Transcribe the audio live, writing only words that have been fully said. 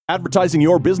Advertising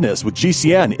your business with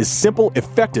GCN is simple,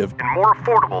 effective, and more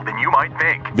affordable than you might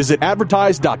think. Visit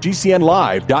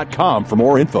advertise.gcnlive.com for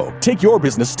more info. Take your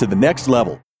business to the next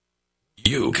level.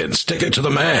 You can stick it to the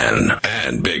man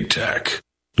and big tech.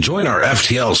 Join our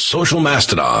FTL social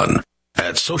mastodon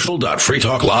at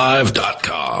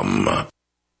social.freetalklive.com.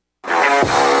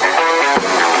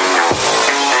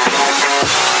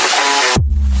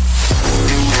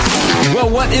 Well,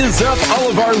 what is up, all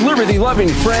of our liberty-loving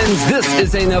friends? This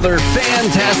is another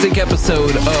fantastic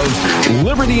episode of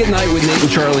Liberty at Night with Nate and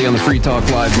Charlie on the Free Talk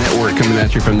Live Network, coming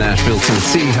at you from Nashville,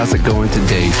 Tennessee. How's it going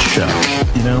today, Chuck?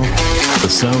 You know, the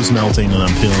snow's melting and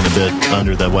I'm feeling a bit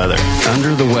under the weather.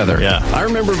 Under the weather. Yeah. I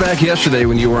remember back yesterday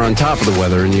when you were on top of the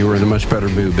weather and you were in a much better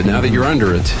mood, but now that you're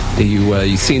under it,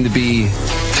 you seem to be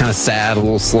kind of sad, a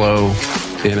little slow,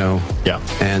 you know. Yeah.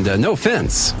 And no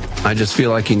offense, I just feel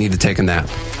like you need to take a nap.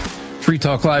 Free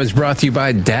Talk Live is brought to you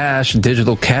by Dash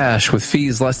Digital Cash. With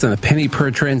fees less than a penny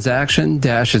per transaction,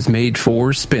 Dash is made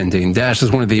for spending. Dash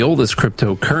is one of the oldest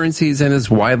cryptocurrencies and is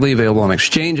widely available on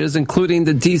exchanges, including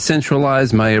the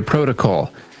decentralized Maya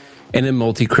protocol and in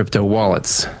multi-crypto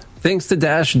wallets. Thanks to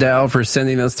Dash DAO for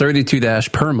sending us 32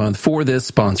 Dash per month for this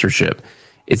sponsorship.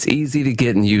 It's easy to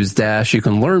get and use Dash. You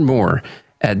can learn more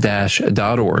at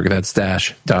dash.org. That's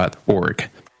dash.org.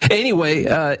 Anyway,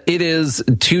 it is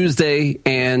Tuesday,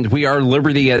 and we are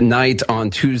Liberty at Night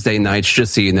on Tuesday nights,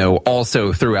 just so you know.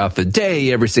 Also, throughout the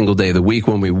day, every single day of the week,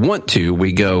 when we want to,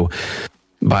 we go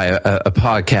by a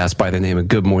podcast by the name of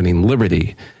Good Morning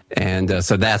Liberty. And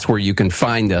so that's where you can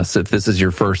find us if this is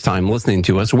your first time listening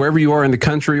to us. Wherever you are in the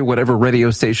country, whatever radio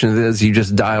station it is you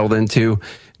just dialed into,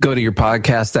 go to your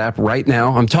podcast app right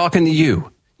now. I'm talking to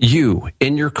you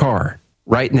in your car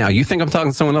right now. You think I'm talking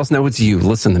to someone else? No, it's you.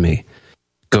 Listen to me.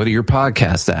 Go to your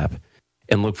podcast app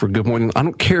and look for Good Morning. I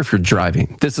don't care if you're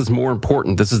driving. This is more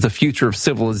important. This is the future of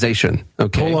civilization.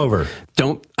 Okay. Pull over. I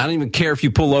don't even care if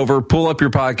you pull over. Pull up your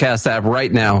podcast app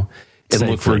right now and safely.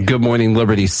 Look for Good Morning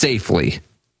Liberty safely.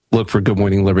 Look for Good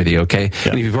Morning Liberty, okay?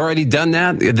 Yeah. And if you've already done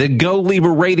that, then go leave a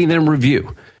rating and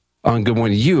review on Good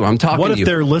Morning. I'm talking to you. What if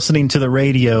they're listening to the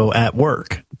radio at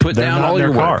work? Put down all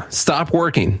your work. Stop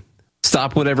working.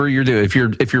 Stop whatever you're doing.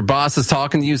 If your boss is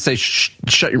talking to you, say,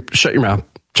 shut your mouth.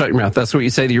 Shut your mouth. That's what you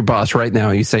say to your boss right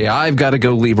now. You say, I've got to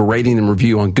go leave a rating and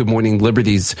review on Good Morning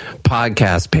Liberty's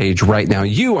podcast page right now.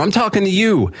 I'm talking to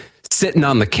you, sitting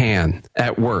on the can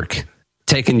at work,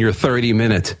 taking your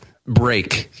 30-minute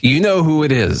break. You know who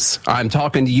it is. I'm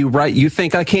talking to you, right? You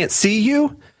think I can't see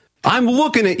you? I'm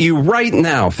looking at you right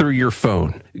now through your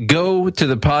phone. Go to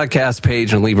the podcast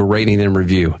page and leave a rating and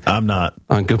review. I'm not.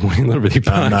 On Good Morning Liberty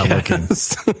podcast. I'm not looking.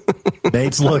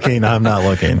 Nate's looking. I'm not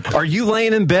looking. Are you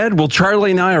laying in bed? Well, Charlie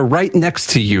and I are right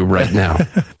next to you right now.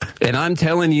 And I'm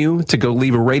telling you to go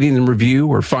leave a rating and review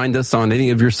or find us on any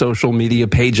of your social media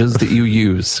pages that you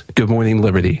use. Good Morning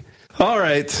Liberty. All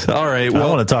right. Well, I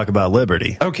want to talk about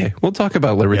liberty. Okay, we'll talk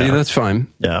about liberty. Yeah. That's fine.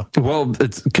 Yeah. Well,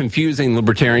 it's confusing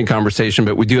libertarian conversation,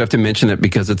 but we do have to mention it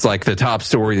because it's like the top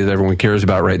story that everyone cares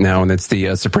about right now, and it's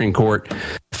the Supreme Court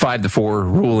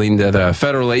 5-4 ruling that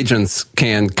federal agents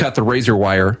can cut the razor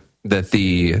wire that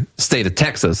the state of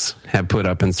Texas had put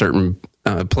up in certain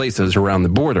places around the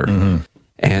border. Mm-hmm.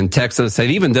 And Texas had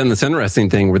even done this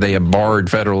interesting thing where they had barred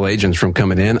federal agents from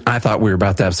coming in. I thought we were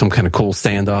about to have some kind of cool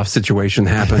standoff situation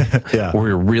happen. Yeah. Where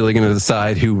we were really going to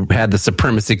decide who had the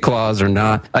supremacy clause or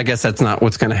not. I guess that's not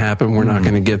what's going to happen. We're not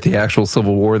going to get the actual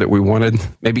civil war that we wanted.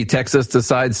 Maybe Texas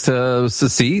decides to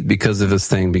secede because of this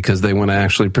thing, because they want to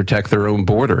actually protect their own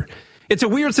border. It's a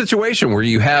weird situation where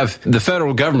you have the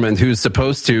federal government who's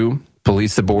supposed to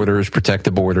police the borders, protect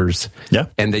the borders. Yeah.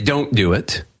 And they don't do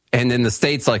it. And then the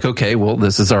state's like, okay, well,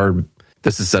 this is a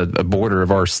border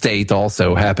of our state,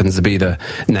 also happens to be the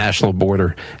national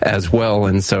border as well.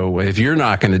 And so if you're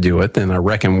not going to do it, then I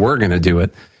reckon we're going to do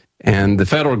it. And the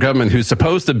federal government, who's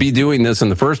supposed to be doing this in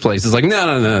the first place, is like,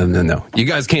 no. You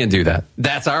guys can't do that.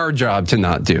 That's our job to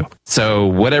not do. So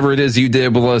whatever it is you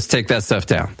did, well, let's take that stuff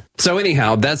down. So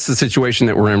anyhow, that's the situation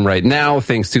that we're in right now,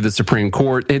 thanks to the Supreme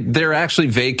Court. They're actually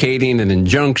vacating an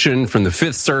injunction from the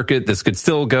Fifth Circuit. This could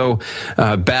still go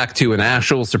back to an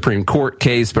actual Supreme Court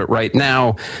case, but right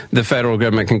now, the federal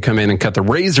government can come in and cut the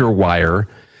razor wire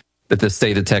that the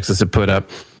state of Texas had put up.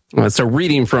 So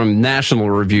reading from National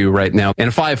Review right now. In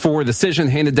a 5-4 decision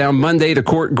handed down Monday, the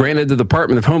court granted the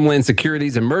Department of Homeland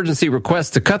Security's emergency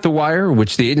request to cut the wire,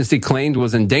 which the agency claimed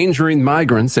was endangering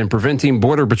migrants and preventing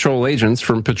Border Patrol agents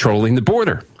from patrolling the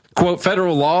border. Quote,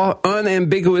 federal law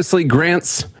unambiguously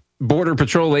grants Border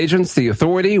Patrol agents the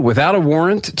authority without a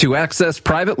warrant to access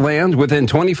private land within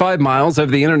 25 miles of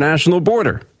the international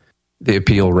border. The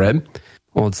appeal read,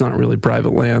 well, it's not really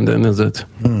private land then, is it?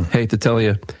 Hate to tell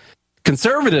you.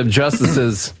 Conservative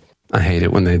justices, I hate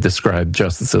it when they describe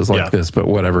justices like this, but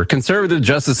whatever. Conservative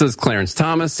justices Clarence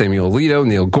Thomas, Samuel Alito,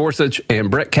 Neil Gorsuch,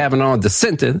 and Brett Kavanaugh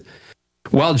dissented,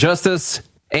 while Justice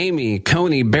Amy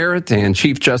Coney Barrett and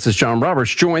Chief Justice John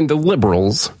Roberts joined the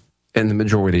liberals in the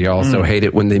majority. I also hate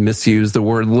it when they misuse the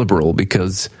word liberal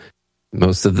because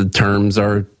most of the terms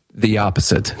are the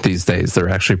opposite these days. They're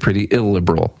actually pretty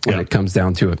illiberal when it comes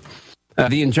down to it.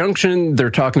 The injunction,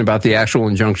 they're talking about the actual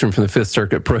injunction from the Fifth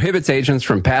Circuit, prohibits agents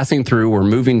from passing through or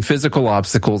moving physical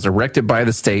obstacles erected by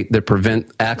the state that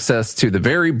prevent access to the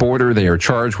very border they are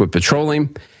charged with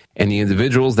patrolling and the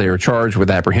individuals they are charged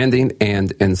with apprehending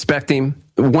and inspecting.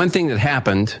 One thing that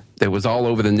happened that was all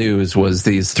over the news was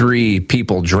these 3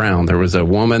 people drowned. There was a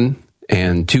woman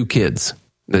and 2 kids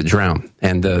that drowned.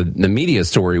 And the media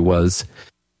story was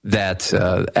that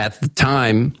at the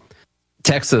time,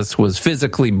 Texas was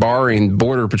physically barring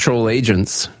Border Patrol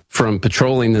agents from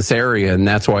patrolling this area, and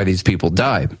that's why these people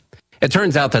died. It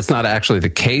turns out that's not actually the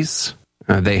case.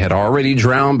 They had already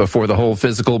drowned before the whole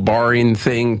physical barring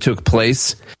thing took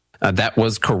place. That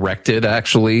was corrected,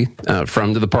 actually,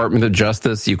 from the Department of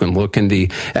Justice. You can look in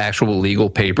the actual legal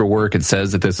paperwork. It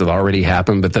says that this had already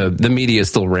happened, but the media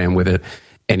still ran with it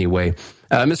anyway.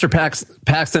 Mr.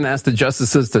 Paxton asked the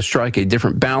justices to strike a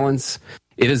different balance.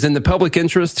 It is in the public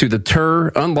interest to deter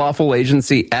unlawful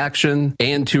agency action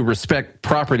and to respect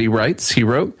property rights, he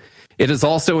wrote. It is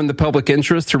also in the public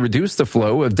interest to reduce the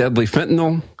flow of deadly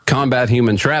fentanyl, combat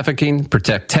human trafficking,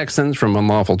 protect Texans from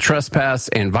unlawful trespass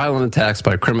and violent attacks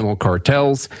by criminal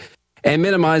cartels, and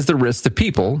minimize the risk to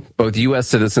people, both U.S.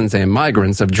 citizens and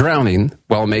migrants, of drowning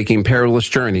while making perilous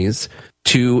journeys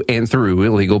to and through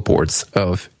illegal ports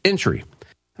of entry.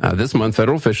 This month,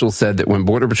 federal officials said that when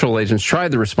Border Patrol agents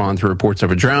tried to respond to reports of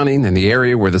a drowning in the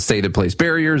area where the state had placed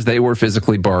barriers, they were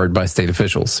physically barred by state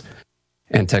officials.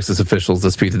 And Texas officials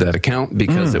disputed that account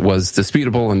because it was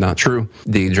disputable and not true.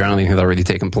 The drowning had already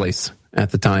taken place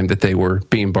at the time that they were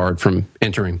being barred from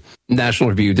entering. National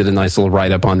Review did a nice little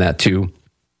write-up on that, too.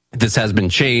 This has been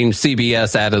changed.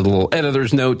 CBS added a little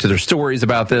editor's note to their stories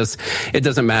about this. It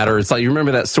doesn't matter. It's like, you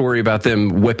remember that story about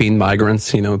them whipping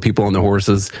migrants, people on the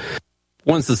horses?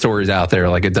 Once the story's out there,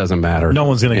 like, it doesn't matter. No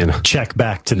one's going to check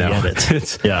back to the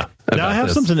edit. Yeah. Now, I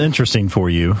have something interesting for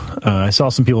you. I saw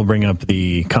some people bring up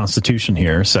the Constitution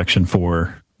here,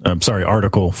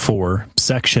 Article 4,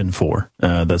 Section 4,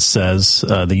 that says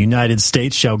the United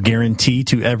States shall guarantee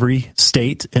to every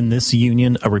state in this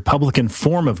union a republican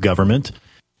form of government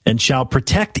and shall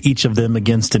protect each of them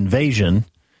against invasion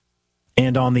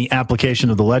and on the application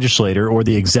of the legislator or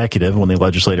the executive when the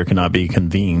legislator cannot be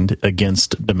convened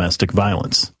against domestic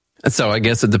violence. So I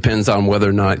guess it depends on whether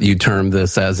or not you term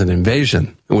this as an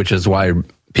invasion, which is why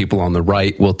people on the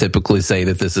right will typically say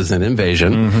that this is an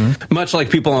invasion, much like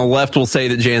people on the left will say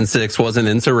that Jan 6 was an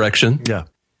insurrection. Yeah.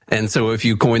 And so if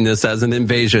you coin this as an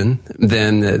invasion,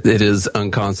 then it is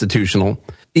unconstitutional.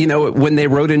 When they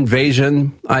wrote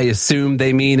invasion, I assume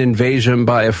they mean invasion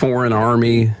by a foreign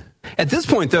army. At this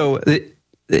point, though,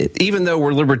 even though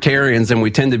we're libertarians and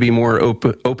we tend to be more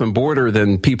open border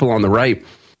than people on the right,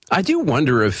 I do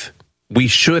wonder if we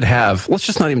should have, let's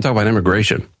just not even talk about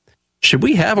immigration. Should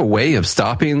we have a way of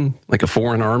stopping like a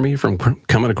foreign army from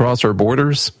coming across our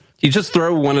borders? You just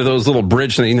throw one of those little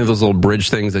bridge things, those little bridge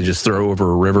things they just throw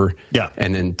over a river,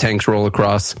 and then tanks roll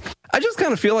across. I just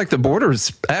kind of feel like the border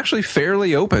is actually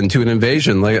fairly open to an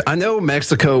invasion. Like, I know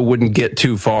Mexico wouldn't get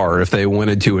too far if they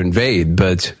wanted to invade,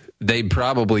 but they'd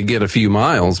probably get a few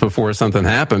miles before something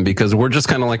happened because we're just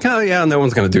kind of like, oh yeah, no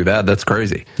one's going to do that. That's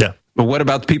crazy. Yeah. But what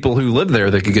about the people who live there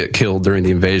that could get killed during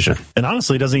the invasion? And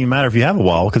honestly, it doesn't even matter if you have a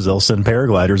wall because they'll send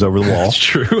paragliders over the wall. That's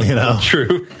true.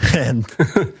 True. And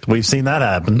we've seen that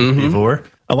happen before.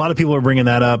 A lot of people are bringing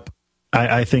that up.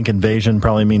 I think invasion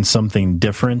probably means something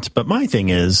different. But my thing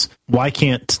is, why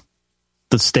can't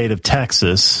the state of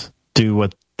Texas do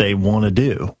what they want to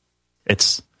do?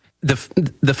 It's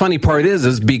the funny part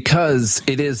is because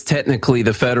it is technically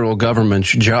the federal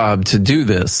government's job to do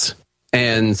this.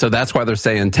 And so that's why they're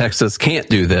saying Texas can't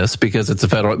do this because it's a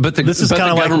federal. But the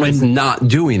government's not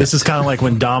doing it. This is kind of like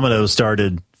when Domino's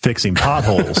started fixing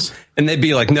potholes. And they'd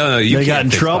be like, no, you can't. They got in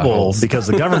trouble potholes. Because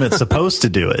the government's supposed to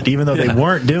do it, even though they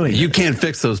weren't doing it. You can't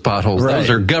fix those potholes. Right. Those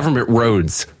are government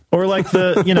roads. Or like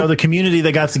the community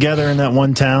that got together in that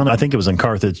one town. I think it was in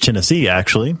Carthage, Tennessee,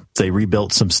 actually. They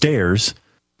rebuilt some stairs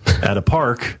at a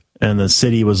park. And the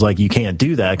city was like, you can't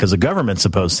do that because the government's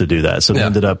supposed to do that. So they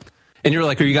ended up. And you're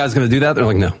like, are you guys going to do that? They're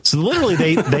like, no. So literally,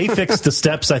 they fixed the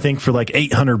steps, I think, for like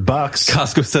 $800.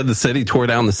 Costco said the city tore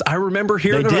down this. I remember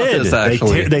hearing about this,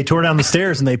 actually. They tore down the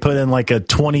stairs and they put in like a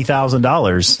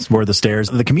 $20,000 worth of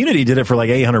stairs. The community did it for like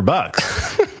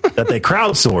 $800. that they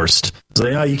crowdsourced.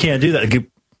 So, you can't do that.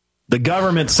 The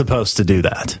government's supposed to do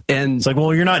that. And it's like,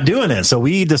 well, you're not doing it. So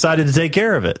we decided to take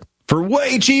care of it for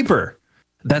way cheaper.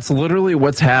 That's literally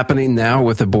what's happening now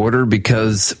with the border,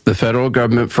 because the federal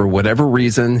government, for whatever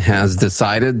reason, has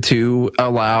decided to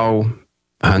allow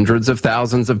hundreds of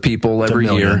thousands of people every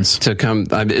year to come.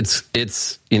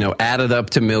 It's added up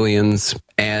to millions,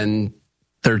 and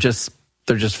they're just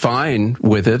fine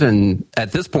with it. And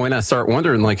at this point, I start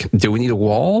wondering, like, do we need a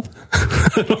wall?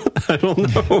 I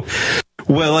don't know.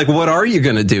 Well, like, what are you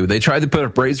going to do? They tried to put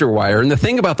up razor wire. And the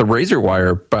thing about the razor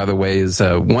wire, by the way, is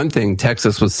one thing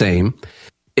Texas was saying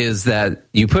is that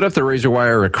you put up the razor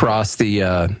wire across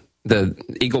the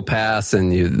Eagle Pass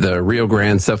and the Rio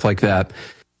Grande, stuff like that.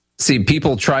 See,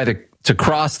 people try to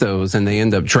cross those and they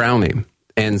end up drowning.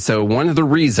 And so one of the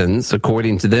reasons,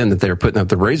 according to them, that they're putting up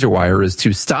the razor wire is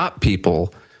to stop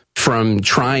people from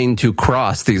trying to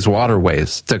cross these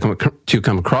waterways to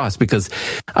come across. Because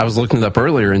I was looking it up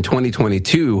earlier, in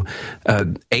 2022,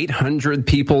 800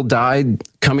 people died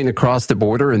coming across the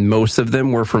border, and most of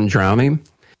them were from drowning.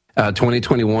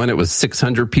 2021, it was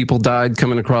 600 people died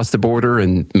coming across the border,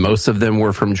 and most of them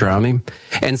were from drowning.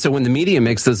 And so when the media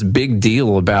makes this big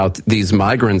deal about these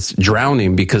migrants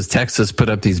drowning because Texas put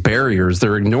up these barriers,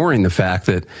 they're ignoring the fact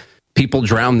that people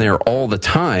drown there all the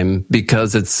time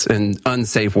because it's an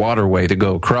unsafe waterway to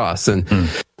go across. And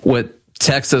what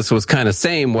Texas was kind of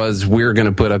saying was, we're going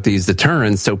to put up these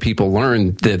deterrents so people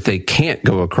learn that they can't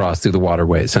go across through the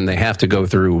waterways and they have to go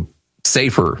through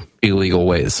safer illegal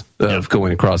ways of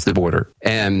going across the border.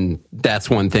 And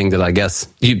that's one thing that I guess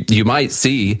you might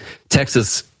see.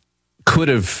 Texas could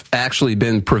have actually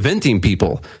been preventing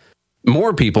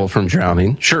more people from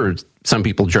drowning. Sure, some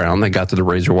people drown. They got to the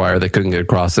razor wire. They couldn't get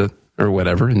across it or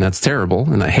whatever. And that's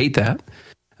terrible. And I hate that.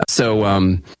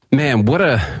 So, man, what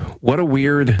a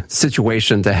weird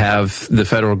situation to have the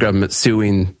federal government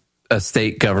suing a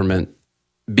state government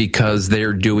because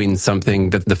they're doing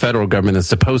something that the federal government is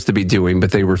supposed to be doing,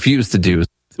 but they refuse to do.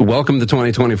 Welcome to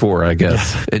 2024, I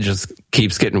guess. Yeah. It just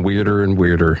keeps getting weirder and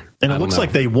weirder. And it looks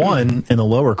like they won in the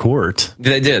lower court.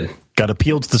 They did. Got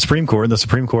appealed to the Supreme Court, and the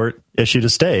Supreme Court issued a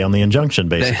stay on the injunction,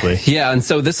 basically. Yeah, and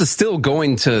so this is still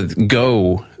going to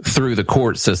go through the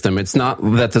court system. It's not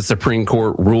that the Supreme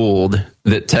Court ruled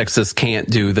that Texas can't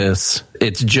do this.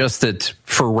 It's just that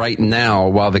for right now,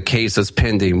 while the case is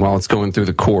pending, while it's going through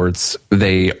the courts,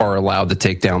 they are allowed to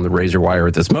take down the razor wire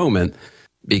at this moment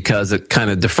because it kind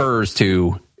of defers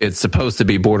to, it's supposed to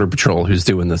be Border Patrol who's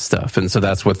doing this stuff. And so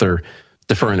that's what they're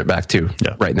deferring it back to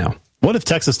right now. What if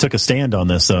Texas took a stand on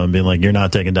this, though, and being like, you're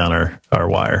not taking down our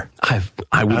wire?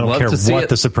 I would love to see what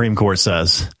the Supreme Court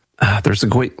says. There's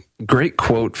a great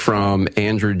quote from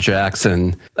Andrew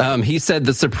Jackson. He said,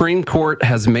 the Supreme Court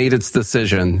has made its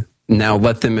decision. Now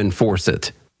let them enforce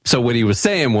it. So what he was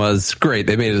saying was, great,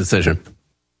 they made a decision.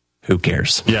 Who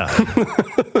cares? Yeah.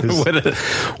 What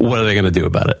are they going to do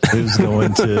about it? Who's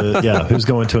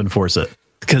going to enforce it?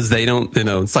 Because they don't,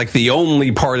 it's like the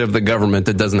only part of the government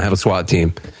that doesn't have a SWAT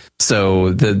team.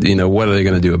 So, what are they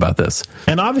going to do about this?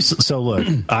 And obviously, so look,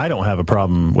 I don't have a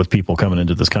problem with people coming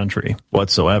into this country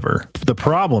whatsoever. The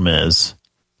problem is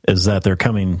that they're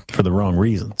coming for the wrong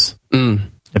reasons.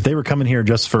 If they were coming here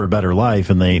just for a better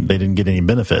life and they didn't get any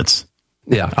benefits,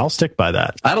 I'll stick by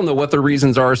that. I don't know what the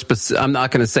reasons are. I'm not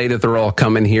going to say that they're all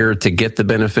coming here to get the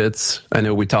benefits. I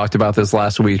know we talked about this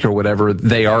last week or whatever.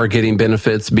 They are getting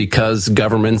benefits because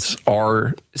governments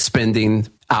are spending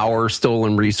our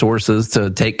stolen resources to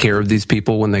take care of these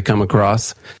people when they come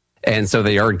across. And so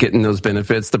they are getting those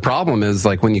benefits. The problem is,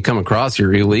 like, when you come across,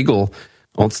 you're illegal.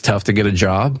 Well, it's tough to get a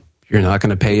job. You're not going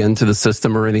to pay into the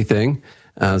system or anything.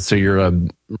 So you're a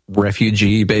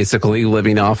refugee, basically,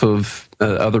 living off of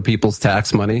other people's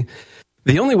tax money.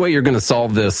 The only way you're going to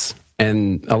solve this,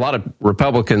 and a lot of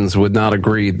Republicans would not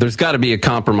agree, there's got to be a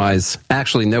compromise.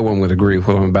 Actually, no one would agree with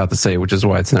what I'm about to say, which is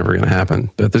why it's never going to happen.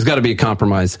 But there's got to be a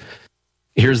compromise.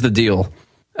 Here's the deal.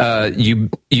 You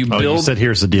build. You said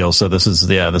here's the deal. So this is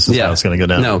how it's going to go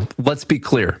down. No, let's be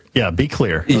clear. Yeah, be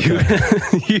clear.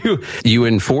 Okay. You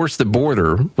enforce the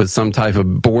border with some type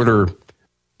of border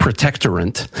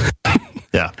protectorant.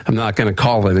 Yeah, I'm not going to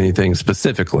call it anything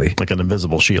specifically, like an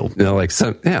invisible shield.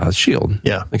 A shield.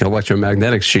 Yeah, like an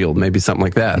electromagnetic shield, maybe something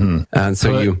like that. And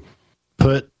so you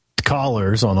put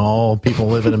collars on all people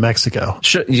living in Mexico.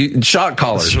 Shock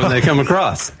collars when they come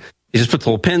across. You just put the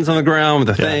little pins on the ground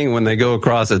with the thing when they go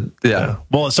across it. Yeah.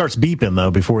 Well, it starts beeping,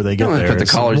 though, before they get there. Put the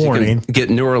collars, you can get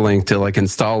Neuralink to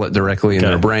install it directly in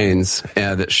their brains,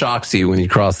 and it shocks you when you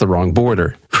cross the wrong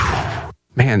border.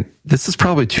 Man, this is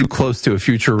probably too close to a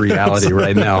future reality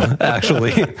right now.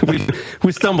 Actually,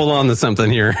 we stumbled onto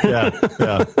something here.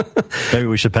 Yeah. Maybe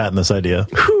we should patent this idea.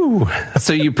 Whew.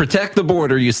 So you protect the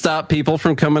border, you stop people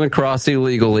from coming across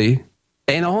illegally,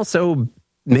 and also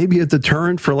maybe a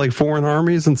deterrent for like foreign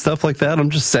armies and stuff like that. I'm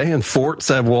just saying, forts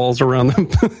have walls around them.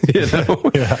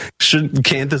 Yeah.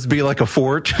 Can't this be like a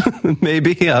fort?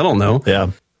 Maybe, I don't know.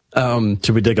 Yeah.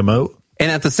 Should we dig a moat? And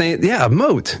at the same,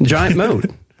 moat, giant moat.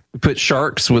 We put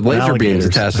sharks with laser beams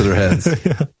attached to their heads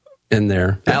in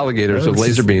there. Alligators with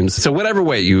laser beams. So whatever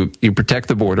way you protect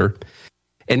the border.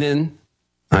 And then,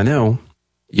 I know,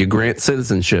 you grant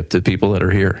citizenship to people that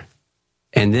are here.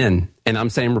 And then, and I'm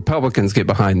saying Republicans get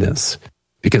behind this.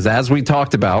 Because as we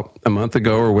talked about a month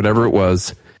ago or whatever it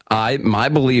was, my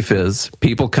belief is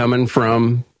people coming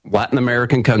from Latin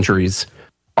American countries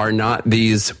are not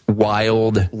these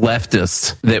wild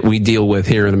leftists that we deal with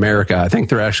here in America. I think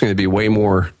they're actually going to be way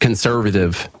more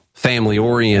conservative,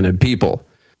 family-oriented people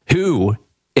who,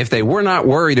 if they were not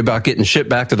worried about getting shipped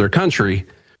back to their country,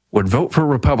 would vote for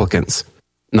Republicans,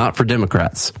 not for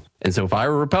Democrats. And so if I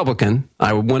were a Republican,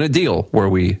 I would want a deal where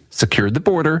we secured the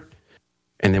border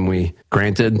and then we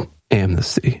granted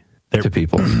amnesty to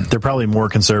people. They're probably more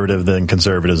conservative than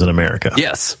conservatives in America.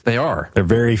 Yes, they are. They're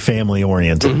very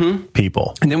family-oriented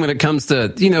people. And then when it comes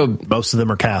to, most of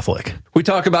them are Catholic. We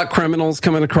talk about criminals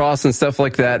coming across and stuff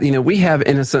like that. We have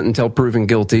innocent until proven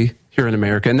guilty here in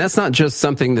America. And that's not just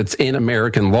something that's in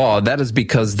American law. That is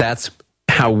because that's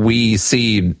how we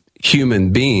see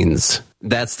human beings.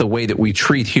 That's the way that we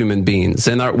treat human beings.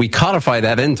 And we codify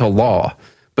that into law.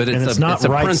 But it's not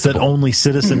rights principle that only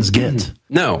citizens get.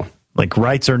 No. Like,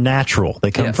 rights are natural.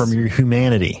 They come from your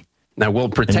humanity. Now, we'll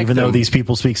protect them. Even though these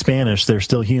people speak Spanish, they're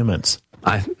still humans.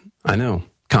 I know.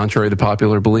 Contrary to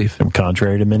popular belief. And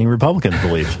contrary to many Republicans'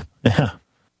 belief. Yeah.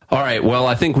 All right. Well,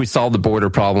 I think we solved the border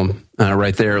problem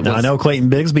right there. Now, I know Clayton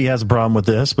Bigsby has a problem with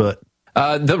this, but...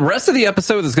 the rest of the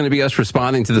episode is going to be us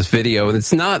responding to this video. And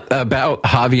it's not about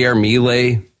Javier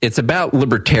Milei. It's about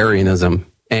libertarianism.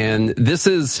 And this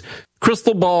is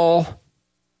Crystal Ball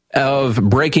of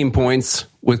Breaking Points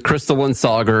with Crystal and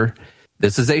Sauger.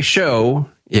 This is a show,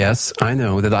 yes, I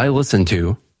know, that I listen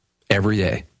to every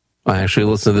day. I actually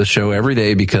listen to this show every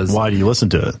day because... Why do you listen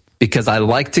to it? Because I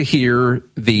like to hear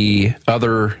the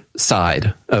other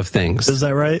side of things. Is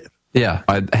that right? Yeah.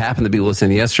 I happened to be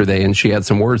listening yesterday, and she had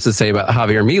some words to say about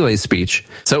Javier Milei's speech.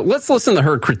 So let's listen to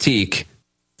her critique.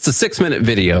 It's a 6-minute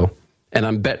video. And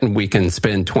I'm betting we can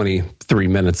spend 23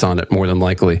 minutes on it, more than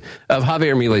likely, of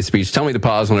Javier Milei's speech. Tell me to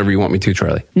pause whenever you want me to,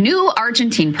 Charlie. New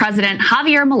Argentine President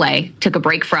Javier Milei took a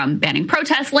break from banning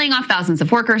protests, laying off thousands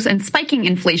of workers, and spiking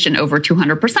inflation over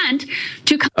 200%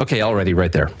 to... Okay, already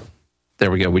right there. There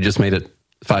we go. We just made it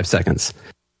 5 seconds.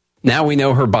 Now we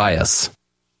know her bias.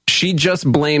 She just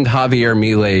blamed Javier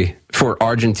Milei for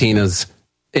Argentina's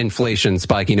inflation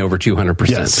spiking over 200%.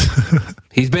 Yes.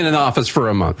 He's been in office for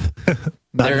a month.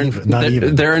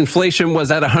 Their inflation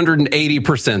was at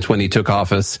 180% when he took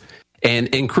office and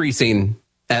increasing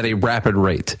at a rapid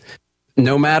rate.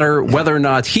 No matter whether or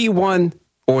not he won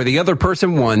or the other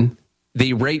person won,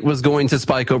 the rate was going to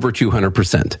spike over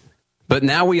 200%. But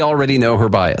now we already know her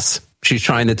bias. She's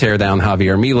trying to tear down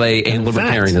Javier Milei and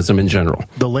libertarianism in general.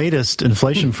 The latest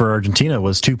inflation for Argentina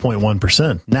was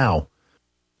 2.1%. Now,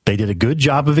 they did a good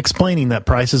job of explaining that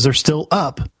prices are still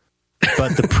up.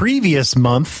 But the previous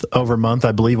month, over month,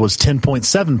 I believe, was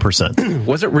 10.7%.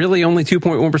 Was it really only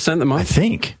 2.1% a month? I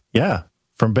think, yeah.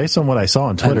 From based on what I saw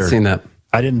on Twitter. I haven't seen that.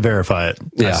 I didn't verify it.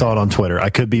 Yeah. I saw it on Twitter. I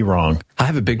could be wrong. I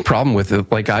have a big problem with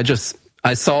it. Like,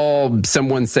 I saw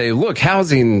someone say, look,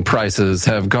 housing prices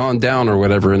have gone down or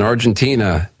whatever in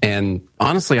Argentina. And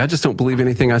honestly, I just don't believe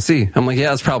anything I see. I'm like,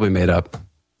 yeah, it's probably made up.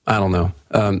 I don't know.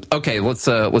 Okay,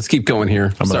 let's keep going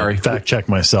here. I'm sorry. Fact check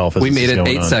myself. We made it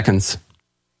 8 seconds.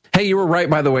 Hey, you were right,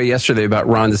 by the way, yesterday about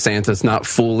Ron DeSantis not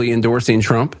fully endorsing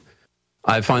Trump.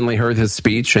 I finally heard his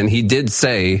speech, and he did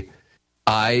say,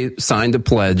 I signed a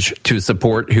pledge to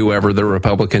support whoever the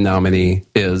Republican nominee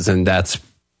is, and that's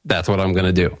what I'm going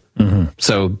to do. Mm-hmm.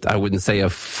 So I wouldn't say a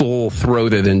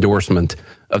full-throated endorsement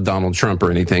of Donald Trump or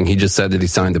anything. He just said that he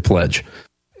signed a pledge,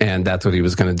 and that's what he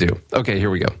was going to do. Okay, here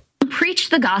we go. Preach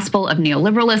the gospel of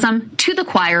neoliberalism to the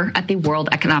choir at the World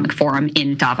Economic Forum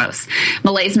in Davos.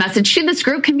 Milei's message to this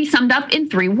group can be summed up in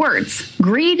 3 words.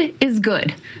 Greed is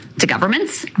good. To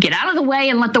governments, get out of the way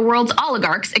and let the world's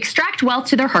oligarchs extract wealth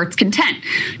to their heart's content.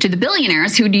 To the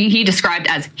billionaires, who he described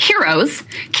as heroes,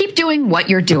 keep doing what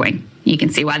you're doing. You can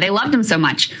see why they loved him so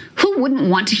much. Who wouldn't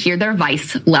want to hear their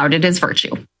vice lauded as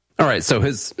virtue? All right, so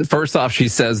first off, she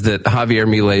says that Javier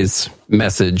Milei's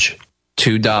message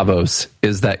to Davos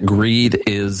is that greed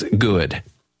is good.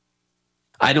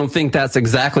 I don't think that's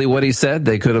exactly what he said.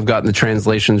 They could have gotten the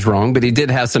translations wrong, but he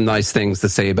did have some nice things to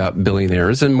say about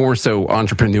billionaires and more so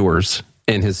entrepreneurs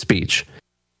in his speech.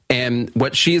 And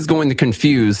what she is going to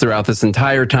confuse throughout this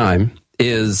entire time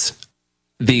is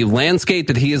the landscape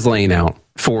that he is laying out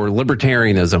for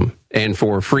libertarianism and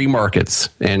for free markets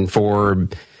and for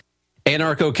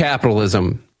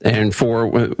anarcho-capitalism and for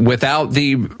without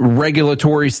the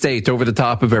regulatory state over the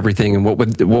top of everything and what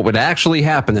would actually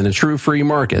happen in a true free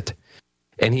market.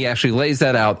 And he actually lays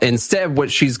that out. Instead,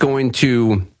 what she's going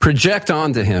to project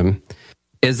onto him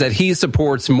is that he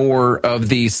supports more of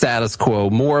the status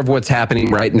quo, more of what's happening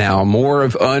right now, more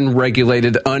of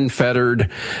unregulated,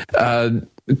 unfettered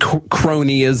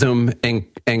cronyism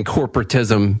and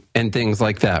corporatism and things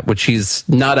like that, which he's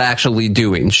not actually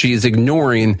doing. She's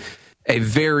ignoring a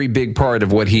very big part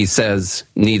of what he says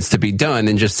needs to be done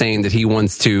and just saying that he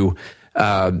wants to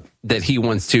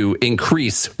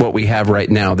increase what we have right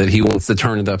now, that he wants to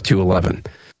turn it up to 11.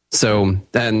 So,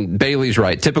 and Bailey's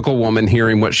right. Typical woman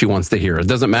hearing what she wants to hear. It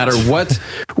doesn't matter what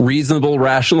reasonable,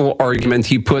 rational argument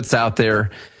he puts out there.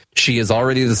 She has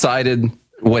already decided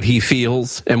what he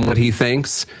feels and what he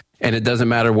thinks, and it doesn't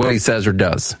matter what he says or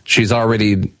does. She's not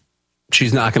going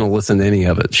to listen to any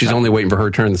of it. She's only waiting for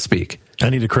her turn to speak. I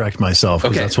need to correct myself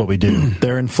because that's what we do.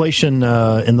 Their inflation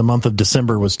in the month of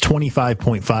December was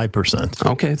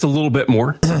 25.5%. Okay, it's a little bit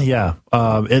more. Yeah,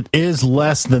 it is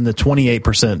less than the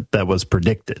 28% that was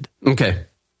predicted. Okay.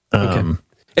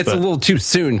 It's a little too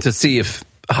soon to see if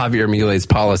Javier Milei's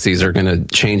policies are going to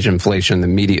change inflation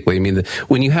immediately. I mean,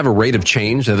 when you have a rate of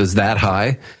change that is that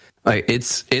high,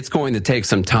 it's going to take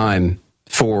some time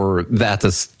for that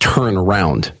to turn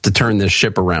around, to turn this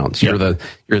ship around. Yep.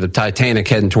 You're the Titanic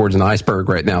heading towards an iceberg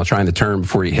right now, trying to turn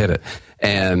before you hit it.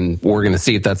 And we're going to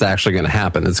see if that's actually going to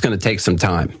happen. It's going to take some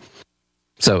time.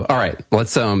 So, all right,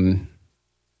 let's get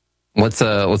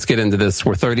into this.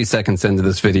 We're 30 seconds into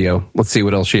this video. Let's see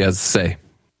what else she has to say.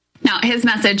 Now, his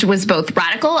message was both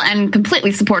radical and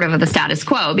completely supportive of the status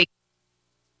quo.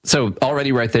 So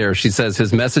already right there, she says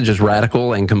his message is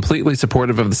radical and completely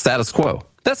supportive of the status quo.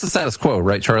 That's the status quo,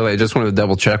 right, Charlie? I just wanted to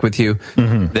double check with you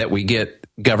that we get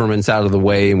governments out of the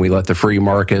way and we let the free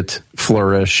market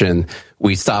flourish and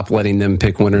we stop letting them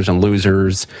pick winners and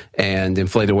losers and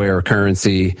inflate away our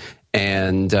currency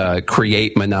and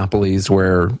create monopolies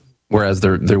whereas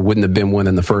there wouldn't have been one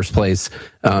in the first place.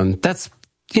 That's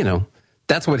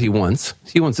what he wants.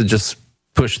 He wants to just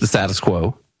push the status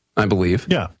quo, I believe.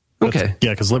 Yeah. Okay. Yeah,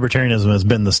 because libertarianism has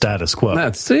been the status quo.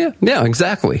 Yeah,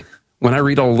 exactly. When I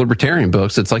read all libertarian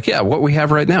books, it's like, yeah, what we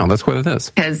have right now, that's what it is.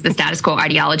 Because the status quo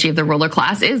ideology of the ruler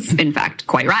class is, in fact,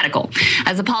 quite radical.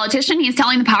 As a politician, he's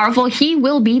telling the powerful he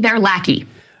will be their lackey.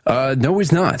 No,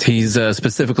 he's not. He's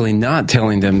specifically not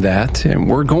telling them that. And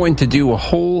we're going to do a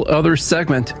whole other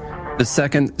segment. The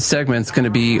second segment's going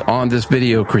to be on this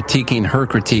video critiquing her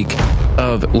critique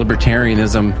of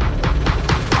libertarianism.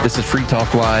 This is Free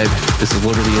Talk Live. This is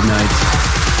Liberty at Night.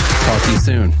 Talk to you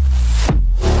soon.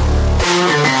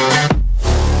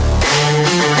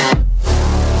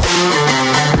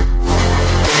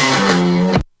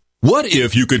 What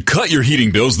if you could cut your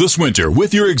heating bills this winter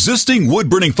with your existing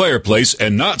wood-burning fireplace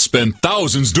and not spend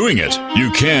thousands doing it? You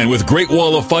can with Great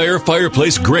Wall of Fire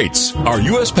fireplace grates. Our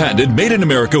U.S. patented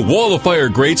made-in-America Wall of Fire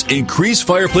grates increase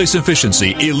fireplace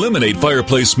efficiency, eliminate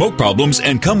fireplace smoke problems,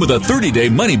 and come with a 30-day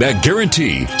money-back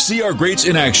guarantee. See our grates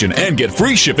in action and get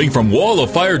free shipping from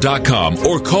walloffire.com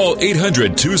or call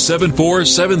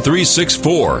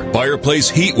 800-274-7364. Fireplace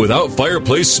heat without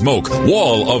fireplace smoke.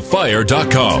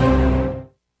 walloffire.com.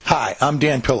 Hi, I'm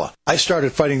Dan Pilla. I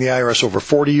started fighting the IRS over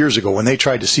 40 years ago when they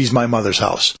tried to seize my mother's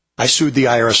house. I sued the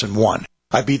IRS and won.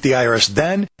 I beat the IRS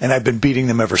then, and I've been beating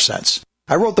them ever since.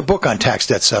 I wrote the book on tax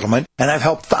debt settlement, and I've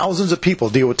helped thousands of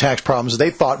people deal with tax problems they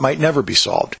thought might never be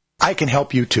solved. I can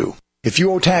help you too. If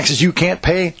you owe taxes you can't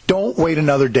pay, don't wait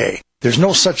another day. There's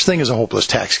no such thing as a hopeless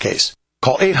tax case.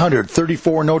 Call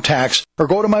 800-34-NO-TAX or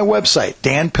go to my website,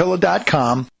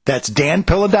 danpilla.com. That's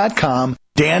danpilla.com,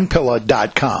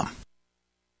 danpilla.com.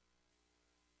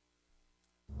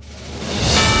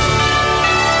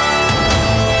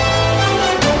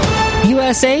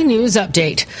 USA News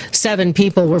Update. 7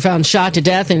 people were found shot to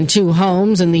death in 2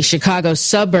 homes in the Chicago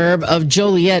suburb of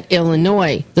Joliet,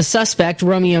 Illinois. The suspect,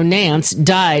 Romeo Nance,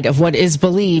 died of what is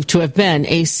believed to have been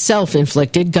a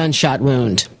self-inflicted gunshot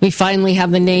wound. We finally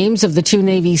have the names of the 2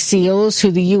 Navy SEALs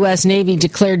who the U.S. Navy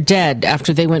declared dead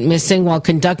after they went missing while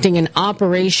conducting an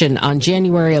operation on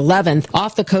January 11th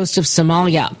off the coast of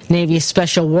Somalia. Navy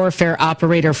Special Warfare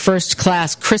Operator First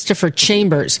Class Christopher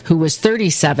Chambers, who was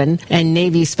 37, and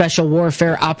Navy Special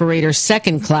Warfare Operator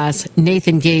Second Class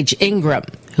Nathan Gage Ingram.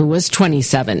 who was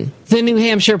 27. The New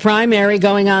Hampshire primary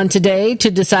going on today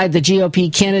to decide the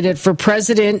GOP candidate for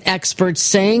president. Experts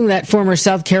saying that former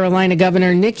South Carolina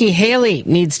Governor Nikki Haley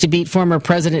needs to beat former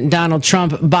President Donald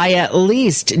Trump by at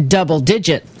least double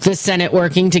digit. The Senate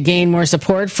working to gain more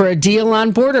support for a deal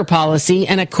on border policy.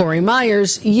 And a Corey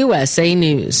Myers, USA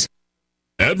News.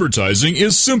 Advertising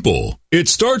is simple. It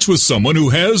starts with someone who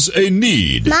has a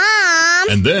need. Mom!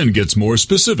 And then gets more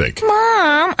specific.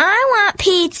 Mom, I want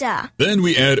pizza. Then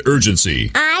we add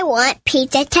urgency. I want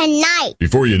pizza tonight.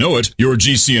 Before you know it, your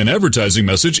GCN advertising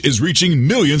message is reaching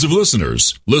millions of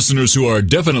listeners. Listeners who are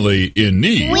definitely in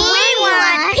need. We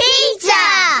want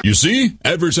pizza! You see,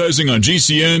 advertising on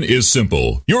GCN is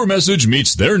simple. Your message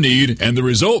meets their need, and the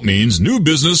result means new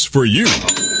business for you.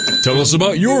 Tell us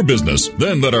about your business.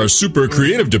 Then let our super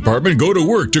creative department go to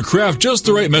work to craft just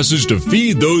the right message to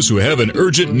feed those who have an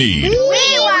urgent need.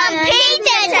 We want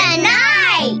pizza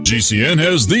tonight! GCN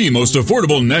has the most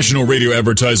affordable national radio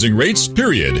advertising rates,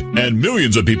 period. And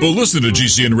millions of people listen to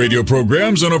GCN radio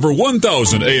programs on over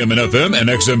 1,000 AM and FM and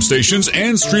XM stations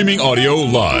and streaming audio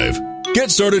live.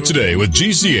 Get started today with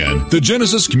GCN, the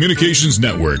Genesis Communications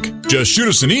Network. Just shoot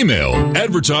us an email,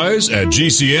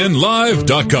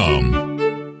 advertise@gcnlive.com.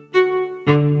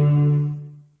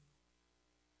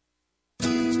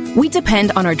 We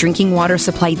depend on our drinking water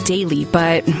supply daily,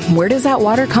 but where does that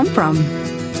water come from?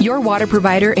 Your water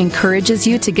provider encourages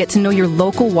you to get to know your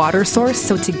local water source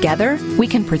so together we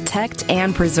can protect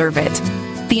and preserve it.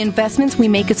 The investments we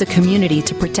make as a community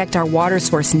to protect our water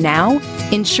source now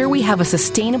ensure we have a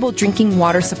sustainable drinking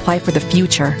water supply for the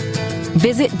future.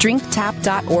 Visit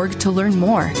drinktap.org to learn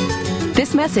more.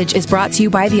 This message is brought to you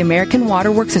by the American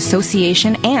Water Works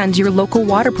Association and your local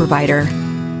water provider.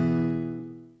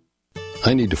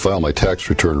 I need to file my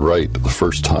tax return right the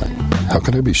first time. How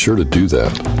can I be sure to do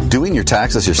that? Doing your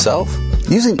taxes yourself?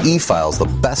 Using e-file is the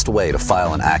best way to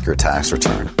file an accurate tax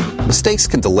return. Mistakes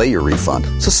can delay your refund,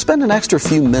 so spend an extra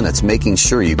few minutes making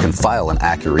sure you can file an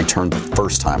accurate return the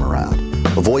first time around.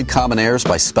 Avoid common errors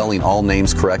by spelling all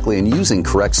names correctly and using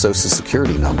correct Social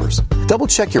Security numbers.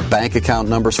 Double-check your bank account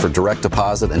numbers for direct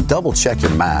deposit and double-check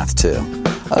your math, too.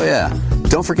 Oh, yeah,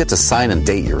 don't forget to sign and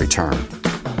date your return.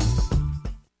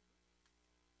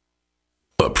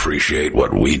 Appreciate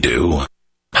what we do?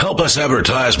 Help us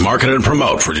advertise, market, and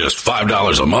promote for just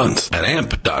 $5 a month at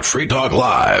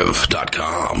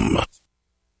amp.freetalklive.com.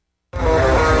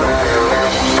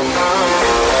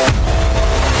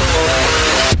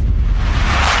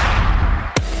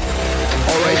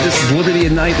 This is Liberty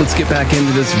at Night. Let's get back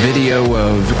into this video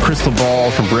of Crystal Ball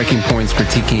from Breaking Points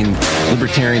critiquing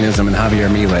libertarianism and Javier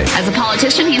Milei. As a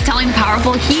politician, he is telling the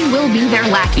powerful he will be their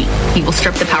lackey. He will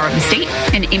strip the power of the state,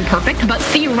 an imperfect but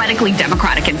theoretically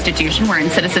democratic institution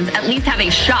wherein citizens at least have a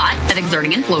shot at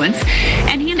exerting influence,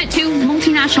 and hand it to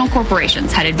multinational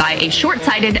corporations headed by a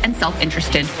short-sighted and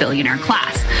self-interested billionaire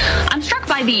class. I'm struck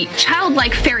by the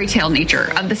childlike fairy tale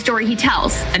nature of the story he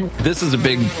tells. And this is a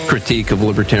big critique of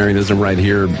libertarianism right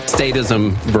here.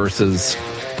 Statism versus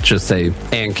just say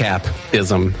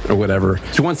ANCAP-ism or whatever.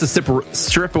 She wants to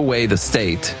strip away the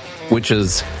state, which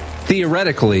is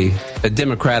theoretically a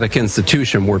democratic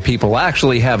institution where people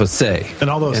actually have a say. And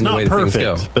although it's not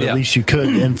perfect, but at least you could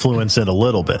influence it a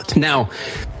little bit. Now,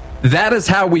 that is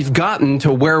how we've gotten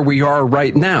to where we are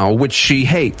right now, which she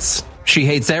hates. She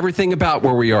hates everything about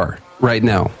where we are right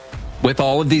now. With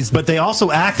all of these, but they also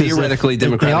act theoretically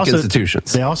democratic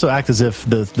institutions. They also act as if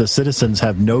the citizens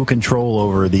have no control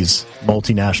over these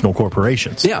multinational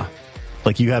corporations. Yeah,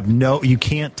 like you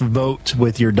can't vote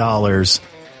with your dollars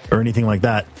or anything like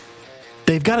that.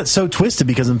 They've got it so twisted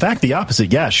because, in fact, the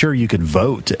opposite. Yeah, sure, you could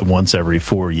vote once every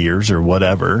 4 years or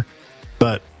whatever,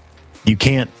 but you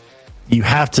can't. You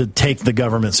have to take the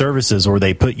government services or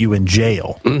they put you in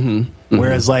jail. Mm-hmm.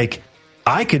 Whereas, like,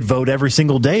 I could vote every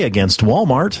single day against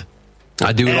Walmart.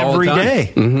 I do it all the time. Every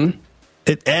day. Mm-hmm.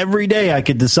 Every day I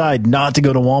could decide not to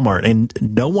go to Walmart, and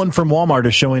no one from Walmart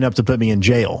is showing up to put me in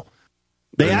jail.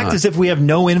 They act as if we have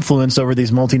no influence over these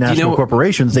multinational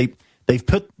corporations.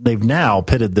 They've now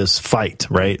pitted this fight,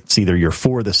 right? It's either you're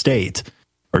for the state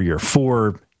or you're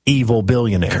for evil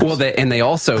billionaires. Well, they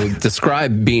also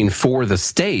describe being for the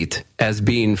state as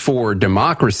being for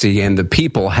democracy and the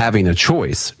people having a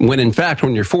choice. When in fact,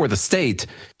 when you're for the state,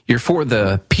 you're for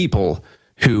the people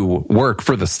who work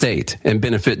for the state and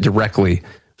benefit directly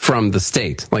from the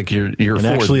state. Like you're and for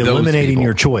actually those eliminating people.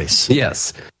 Your choice.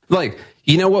 Yes. Like,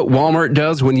 you know what Walmart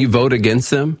does when you vote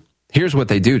against them? Here's what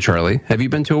they do, Charlie. Have you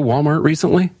been to a Walmart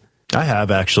recently? I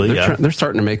have, actually. They're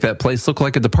starting to make that place look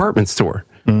like a department store.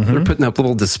 They're putting up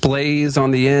little displays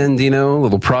on the end,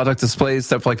 little product displays,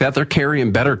 stuff like that. They're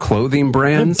carrying better clothing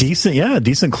brands.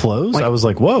 Decent clothes. I was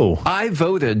like, whoa. I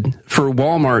voted for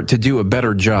Walmart to do a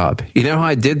better job. You know how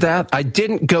I did that? I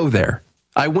didn't go there.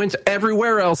 I went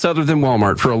everywhere else other than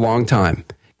Walmart for a long time.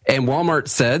 And Walmart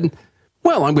said,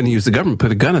 well, I'm going to use the government,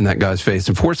 put a gun in that guy's face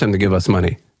and force him to give us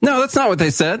money. No, that's not what they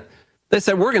said. They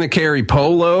said, we're going to carry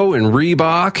Polo and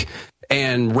Reebok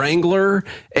and Wrangler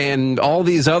and all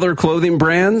these other clothing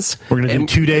brands. We're going to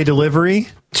do 2-day delivery.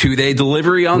 2-day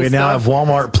delivery on stuff. We now have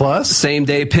Walmart Plus. Same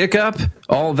day pickup,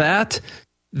 all that.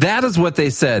 That is what they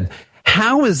said.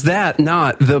 How is that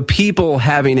not the people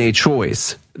having a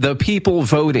choice? The people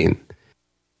voting?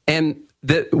 And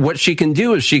what she can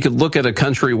do is she could look at a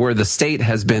country where the state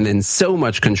has been in so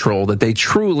much control that they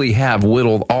truly have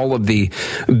whittled all of the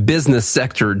business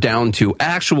sector down to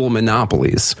actual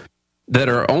monopolies that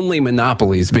are only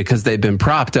monopolies because they've been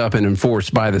propped up and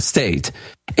enforced by the state,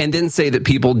 and then say that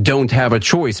people don't have a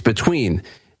choice between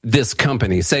this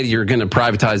company. Say you're going to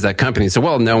privatize that company. So,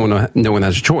 well, no one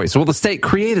has a choice. Well, the state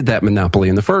created that monopoly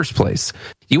in the first place.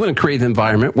 You want to create an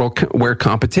environment where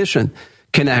competition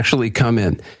can actually come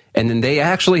in. And then they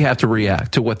actually have to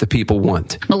react to what the people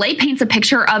want. Milei paints a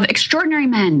picture of extraordinary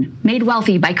men made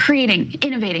wealthy by creating,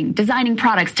 innovating, designing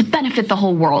products to benefit the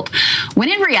whole world. When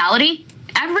in reality,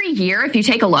 every year, if you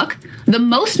take a look, the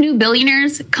most new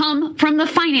billionaires come from the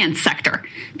finance sector.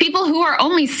 People who are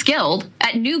only skilled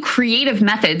at new creative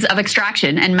methods of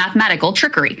extraction and mathematical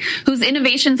trickery, whose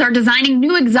innovations are designing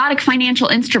new exotic financial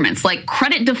instruments like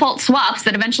credit default swaps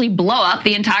that eventually blow up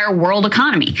the entire world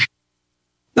economy.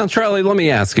 Now, Charlie, let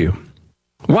me ask you,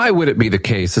 why would it be the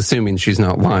case, assuming she's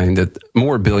not lying, that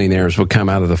more billionaires would come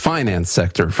out of the finance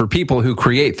sector for people who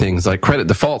create things like credit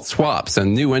default swaps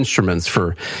and new instruments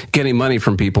for getting money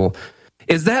from people?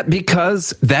 Is that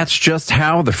because that's just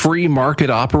how the free market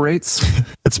operates?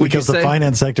 It's because the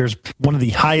finance sector is one of the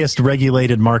highest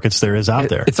regulated markets there is out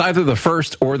there. It's either the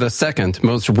first or the second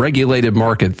most regulated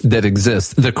market that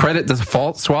exists. The credit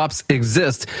default swaps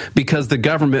exist because the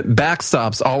government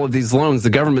backstops all of these loans. The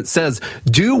government says,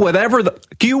 do whatever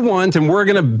you want and we're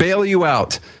going to bail you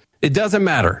out. It doesn't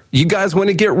matter. You guys want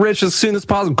to get rich as soon as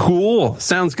possible. Cool.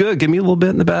 Sounds good. Give me a little bit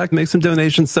in the back, make some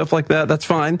donations, stuff like that. That's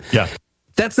fine. Yeah.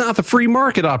 That's not the free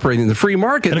market operating. The free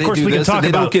market, and of course, they do this and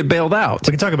they don't get bailed out.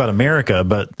 We can talk about America,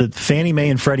 but the Fannie Mae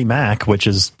and Freddie Mac, which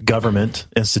is government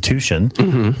institution,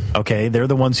 okay, they're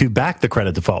the ones who back the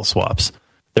credit default swaps.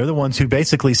 They're the ones who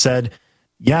basically said,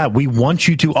 yeah, we want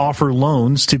you to offer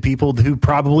loans to people who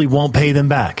probably won't pay them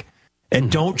back. And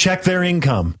don't check their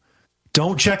income.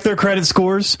 Don't check their credit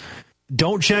scores.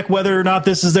 Don't check whether or not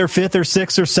this is their 5th or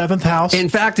 6th or 7th house. In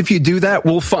fact, if you do that,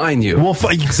 we'll fine you.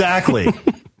 Exactly.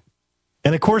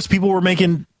 And of course, people were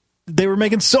making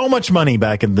so much money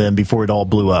back in then before it all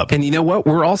blew up. And you know what?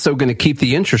 We're also going to keep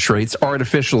the interest rates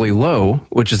artificially low,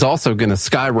 which is also going to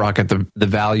skyrocket the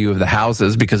value of the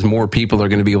houses because more people are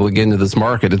going to be able to get into this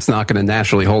market. It's not going to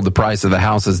naturally hold the price of the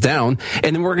houses down.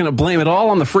 And then we're going to blame it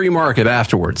all on the free market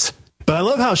afterwards. But I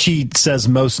love how she says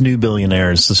most new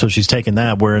billionaires. So she's taken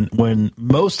that when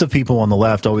most of people on the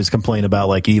left always complain about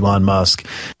like Elon Musk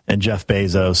and Jeff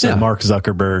Bezos and Mark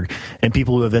Zuckerberg and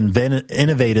people who have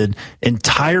innovated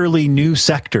entirely new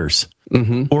sectors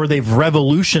or they've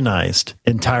revolutionized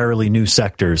entirely new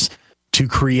sectors to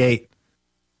create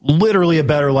literally a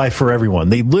better life for everyone.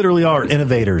 They literally are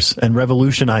innovators and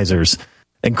revolutionizers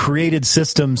and created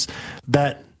systems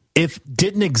that if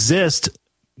didn't exist,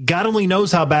 God only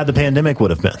knows how bad the pandemic would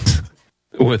have been.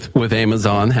 With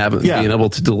Amazon being able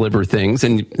to deliver things,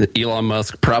 and Elon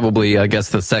Musk probably, I guess,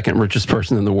 the second richest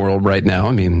person in the world right now.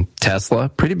 I mean, Tesla,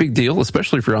 pretty big deal,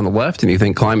 especially if you're on the left and you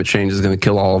think climate change is going to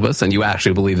kill all of us, and you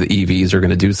actually believe that EVs are going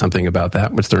to do something about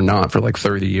that, which they're not for like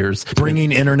 30 years.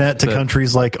 Bringing internet to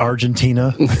countries like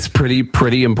Argentina. It's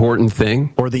pretty important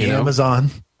thing. Or the Amazon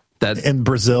in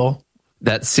Brazil.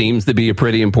 That seems to be a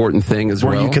pretty important thing as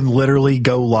well. Where you can literally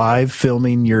go live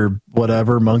filming your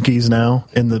whatever monkeys now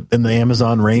in the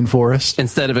Amazon rainforest.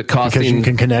 Instead of it costing... Because you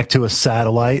can connect to a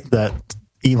satellite that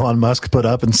Elon Musk put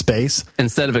up in space.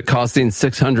 Instead of it costing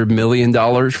 $600 million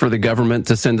for the government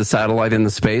to send a satellite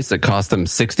into space, it cost them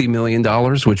 $60 million,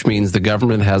 which means the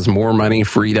government has more money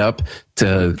freed up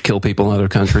to kill people in other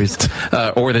countries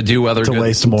or to do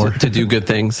waste more. To do good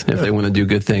things if they want to do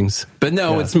good things. But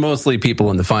no, it's mostly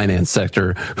people in the finance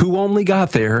sector who only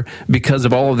got there because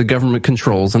of all of the government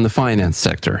controls in the finance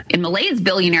sector. In Milei's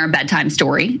billionaire bedtime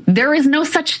story, there is no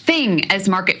such thing as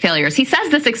market failures. He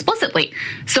says this explicitly.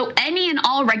 So any and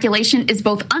all regulation is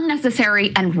both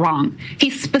unnecessary and wrong. He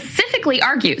specifically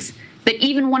argues that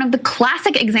even one of the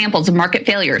classic examples of market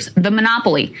failures, the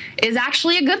monopoly, is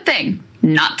actually a good thing.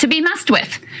 not to be messed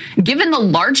with. Given the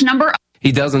large number...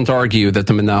 He doesn't argue that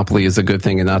the monopoly is a good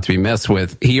thing and not to be messed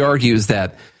with. He argues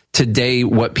that today,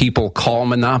 what people call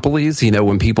monopolies,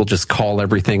 when people just call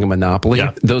everything a monopoly,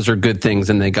 those are good things,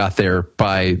 and they got there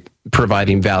by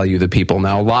providing value to people.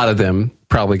 Now, a lot of them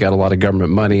probably got a lot of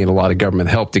government money and a lot of government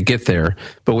help to get there.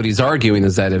 But what he's arguing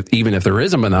is that even if there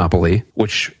is a monopoly,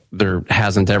 which there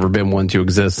hasn't ever been one to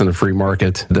exist in a free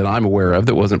market that I'm aware of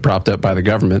that wasn't propped up by the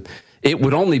government, it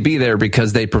would only be there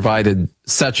because they provided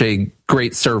such a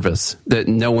great service that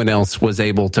no one else was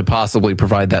able to possibly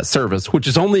provide that service, which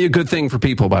is only a good thing for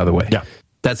people, by the way. Yeah.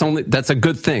 That's a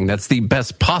good thing. That's the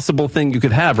best possible thing you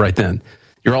could have right then.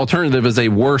 Your alternative is a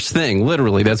worse thing,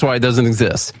 literally. That's why it doesn't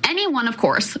exist. Anyone, of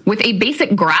course, with a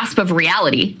basic grasp of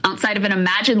reality outside of an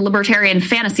imagined libertarian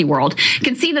fantasy world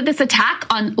can see that this attack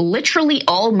on literally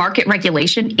all market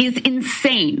regulation is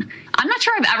insane. I'm not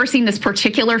sure I've ever seen this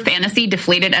particular fantasy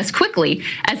deflated as quickly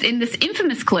as in this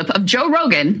infamous clip of Joe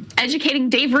Rogan educating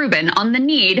Dave Rubin on the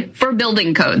need for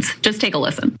building codes. Just take a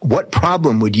listen. What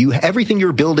problem would you, everything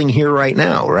you're building here right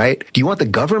now, right? Do you want the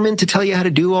government to tell you how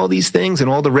to do all these things and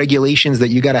all the regulations that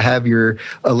you got to have your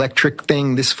electric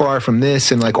thing this far from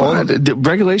this and like all the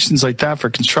regulations like that for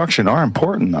construction are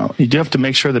important though. You do have to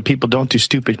make sure that people don't do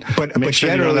stupid. But make sure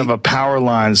you don't have a power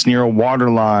lines near a water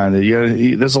line.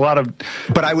 There's a lot of.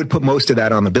 But I would put most of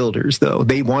that on the builders though.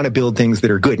 They want to build things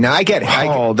that are good. Now I get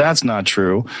it. That's not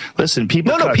true. Listen,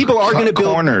 people people are going to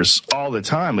build corners all the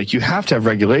time. Like you have to have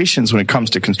regulations when it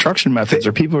comes to construction methods,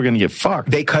 or people are going to get fucked.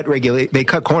 They cut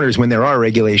corners when there are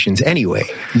regulations anyway.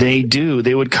 They do.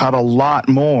 They would cut a lot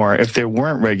more if there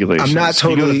weren't regulations. I'm not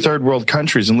totally. You go to third world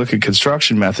countries and look at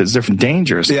construction methods, they're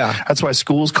dangerous. Yeah. That's why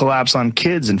schools collapse on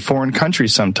kids in foreign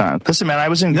countries sometimes. Listen, man, I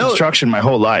was in construction my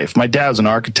whole life. My dad's an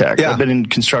architect. Yeah. I've been in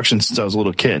construction since I was a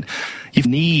little kid. You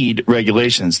need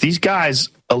regulations. These guys,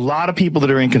 a lot of people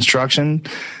that are in construction,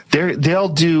 they'll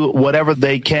do whatever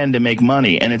they can to make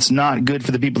money. And it's not good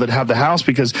for the people that have the house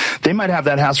because they might have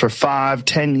that house for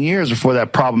 5-10 years before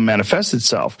that problem manifests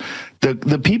itself.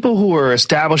 The people who are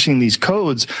establishing these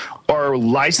codes are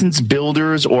licensed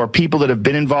builders or people that have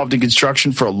been involved in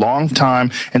construction for a long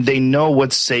time, and they know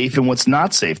what's safe and what's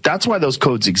not safe. That's why those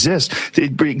codes exist. They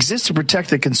exist to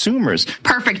protect the consumers.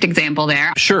 Perfect example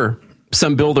there. Sure.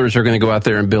 Some builders are going to go out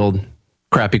there and build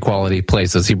crappy quality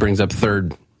places. He brings up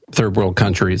third world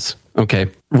countries. Okay.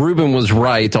 Rubin was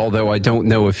right, although I don't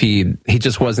know if he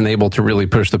just wasn't able to really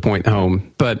push the point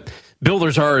home. But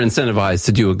builders are incentivized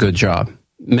to do a good job,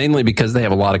 mainly because they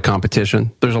have a lot of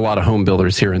competition. There's a lot of home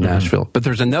builders here in Nashville. But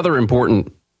there's another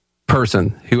important person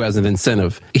who has an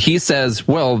incentive. He says,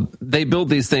 well, they build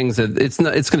these things that it's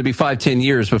going to be 5-10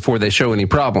 years before they show any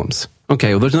problems.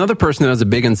 Okay, well, there's another person who has a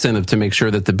big incentive to make sure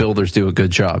that the builders do a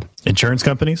good job. Insurance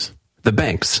companies? The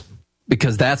banks.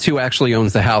 Because that's who actually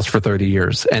owns the house for 30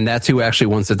 years. And that's who actually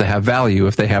wants it to have value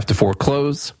if they have to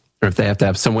foreclose or if they have to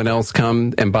have someone else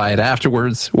come and buy it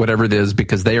afterwards, whatever it is,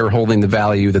 because they are holding the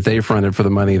value that they fronted for the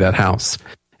money of that house.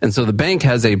 And so the bank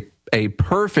has a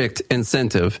perfect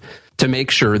incentive to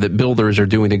make sure that builders are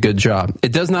doing a good job.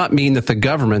 It does not mean that the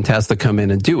government has to come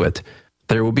in and do it.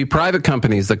 There will be private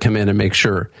companies that come in and make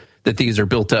sure that these are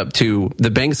built up to the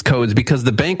bank's codes because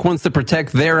the bank wants to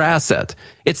protect their asset.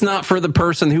 It's not for the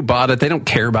person who bought it. They don't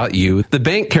care about you. The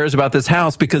bank cares about this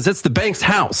house because it's the bank's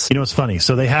house. You know, it's funny.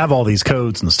 So they have all these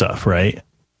codes and stuff, right?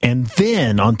 And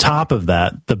then on top of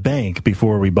that, the bank,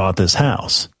 before we bought this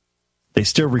house, they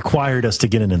still required us to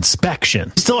get an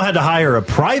inspection. We still had to hire a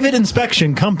private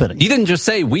inspection company. You didn't just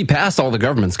say we passed all the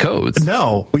government's codes.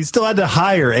 No, we still had to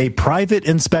hire a private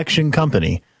inspection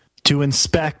company to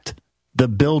inspect the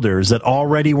builders that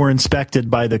already were inspected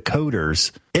by the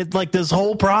coders. It's like this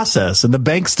whole process, and the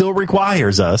bank still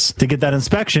requires us to get that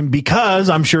inspection because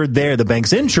I'm sure they're the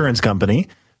bank's insurance company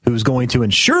who's going to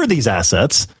insure these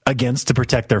assets against to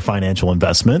protect their financial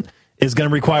investment is going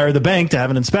to require the bank to have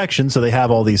an inspection. So they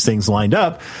have all these things lined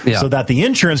up so that the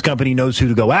insurance company knows who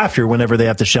to go after whenever they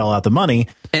have to shell out the money.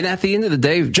 And at the end of the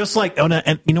day, just like,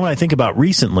 and you know what I think about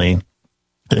recently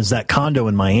is that condo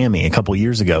in Miami a couple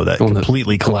years ago that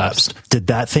completely collapsed. Did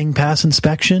that thing pass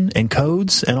inspection and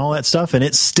codes and all that stuff? And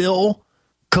it still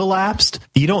collapsed.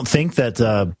 You don't think that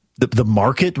the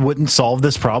market wouldn't solve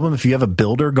this problem if you have a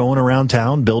builder going around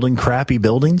town building crappy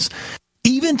buildings?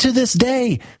 Even to this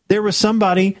day, there was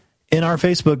somebody in our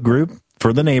Facebook group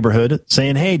for the neighborhood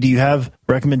saying, hey, do you have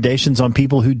recommendations on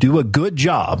people who do a good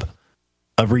job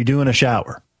of redoing a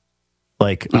shower?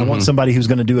 Like, I want somebody who's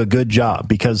going to do a good job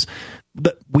because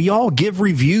we all give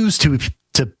reviews to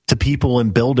people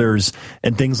and builders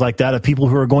and things like that of people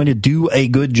who are going to do a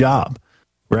good job,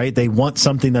 right? They want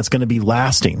something that's going to be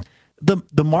lasting.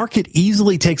 The market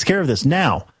easily takes care of this.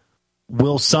 Now,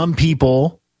 will some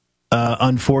people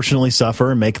unfortunately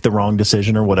suffer and make the wrong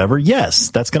decision or whatever? Yes,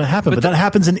 that's going to happen. But that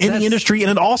happens in any industry,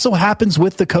 and it also happens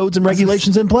with the codes and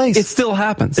regulations in place. It still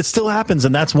happens. It still happens,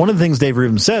 and that's one of the things Dave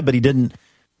Rubin said, but he didn't,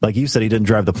 like you said, he didn't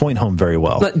drive the point home very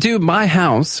well. But dude, my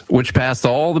house, which passed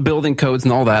all the building codes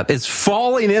and all that, is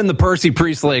falling in the Percy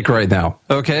Priest Lake right now,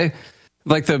 okay?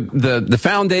 Like the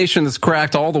foundation is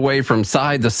cracked all the way from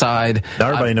side to side. Now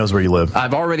everybody knows where you live.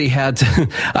 I've already had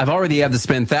to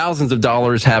spend thousands of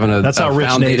dollars having a That's how rich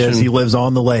foundation. Nate is. He lives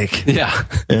on the lake. Yeah.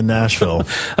 In Nashville.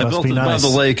 I built it above the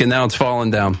lake and now it's falling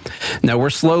down. Now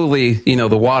we're slowly,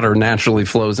 the water naturally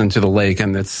flows into the lake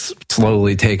and it's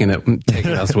slowly taking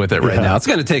us with it right now. It's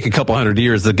going to take a couple hundred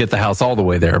years to get the house all the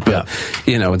way there, but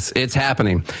it's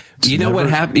happening. What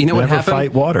happened? Never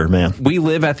fight water, man. We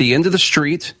live at the end of the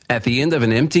street, at the end of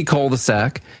an empty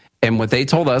cul-de-sac, and what they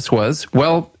told us was,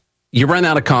 well, you run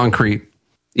out of concrete,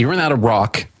 you run out of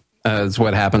rock, is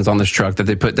what happens on this truck that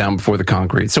they put down before the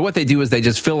concrete. So what they do is they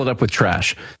just fill it up with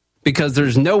trash, because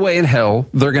there's no way in hell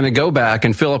they're going to go back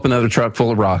and fill up another truck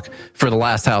full of rock for the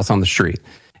last house on the street.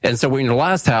 And so in the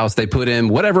last house, they put in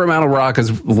whatever amount of rock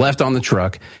is left on the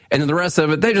truck. And then the rest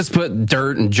of it, they just put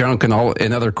dirt and junk and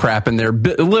other crap in there,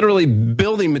 literally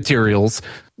building materials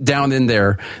down in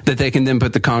there that they can then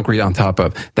put the concrete on top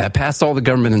of. That passed all the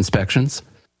government inspections.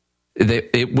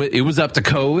 It was up to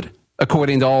code,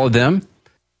 according to all of them.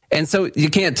 And so you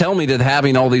can't tell me that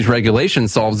having all these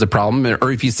regulations solves the problem.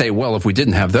 Or if you say, well, if we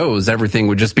didn't have those, everything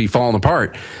would just be falling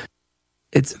apart.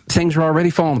 Things are already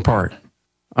falling apart.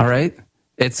 All right?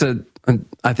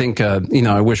 I think,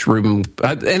 I wish Rubin,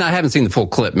 and I haven't seen the full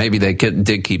clip. Maybe they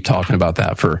did keep talking about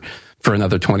that for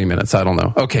another 20 minutes. I don't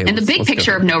know. Okay. And the big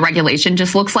picture of no regulation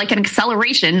just looks like an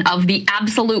acceleration of the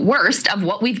absolute worst of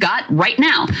what we've got right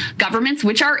now. Governments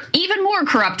which are even more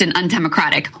corrupt and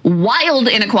undemocratic, wild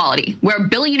inequality, where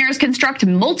billionaires construct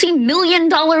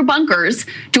multi-million-dollar bunkers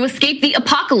to escape the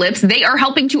apocalypse they are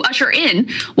helping to usher in,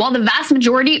 while the vast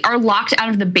majority are locked out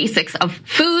of the basics of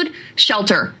food,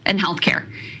 shelter, and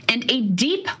healthcare. And a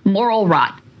deep moral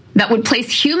rot that would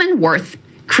place human worth,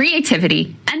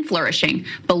 creativity, and flourishing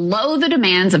below the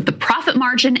demands of the profit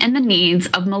margin and the needs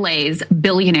of Malay's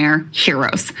billionaire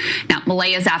heroes. Now,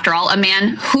 Malay is, after all, a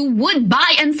man who would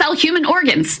buy and sell human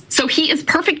organs, so he is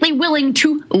perfectly willing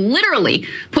to literally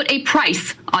put a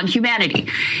price on humanity.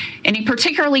 In a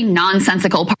particularly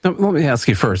nonsensical... Now, let me ask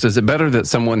you first, is it better that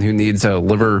someone who needs a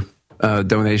liver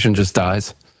donation just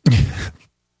dies?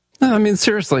 I mean,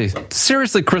 seriously,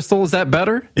 Crystal, is that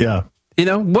better? Yeah.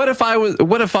 What if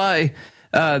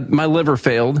my liver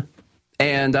failed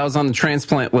and I was on the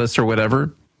transplant list or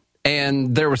whatever,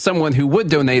 and there was someone who would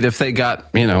donate if they got,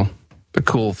 a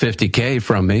cool $50K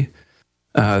from me.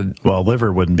 Well,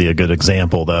 liver wouldn't be a good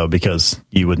example though, because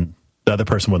the other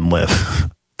person wouldn't live.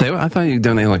 I thought you'd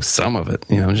donate like some of it,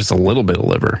 just a little bit of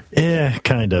liver. Yeah,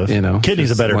 kind of.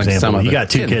 Kidney's a better example. You got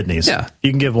two kidneys. Yeah.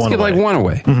 You can give one away. Like one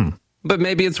away. Mm-hmm. But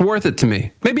maybe it's worth it to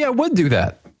me. Maybe I would do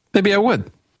that. Maybe I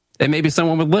would. And maybe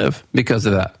someone would live because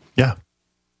of that. Yeah.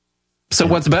 So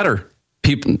what's better?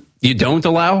 People, you don't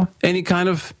allow any kind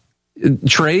of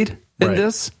trade in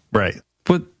this? Right.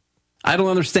 But I don't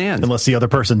understand. Unless the other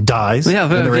person dies. Yeah,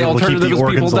 the alternative is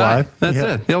people die. That's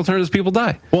it. The alternative is people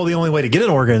die. Well, the only way to get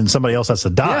an organ, somebody else has to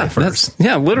die first.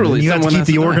 Literally. You have to keep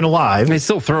the organ alive. They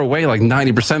still throw away like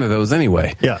 90% of those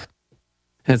anyway. Yeah.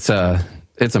 It's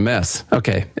a mess.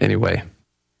 Okay, anyway.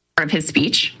 Of his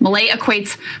speech, Malay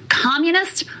equates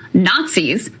communists,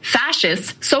 Nazis,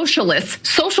 fascists, socialists,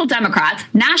 social democrats,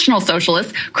 national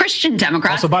socialists, Christian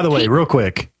Democrats. Also, by the way, real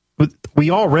quick, we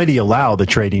already allow the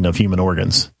trading of human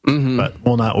organs. Mm-hmm. But,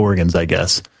 well, not organs, I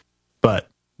guess. But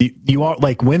you are,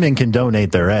 like, women can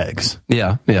donate their eggs.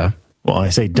 Yeah. Well, I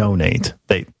say donate.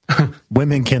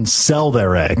 Women can sell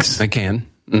their eggs. They can.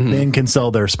 Mm-hmm. Men can sell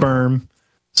their sperm.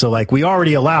 So, like, we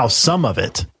already allow some of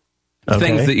it. Okay?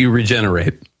 Things that you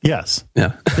regenerate. Yes.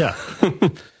 Yeah. Yeah.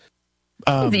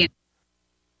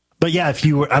 But yeah, if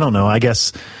you were, I don't know, I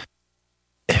guess,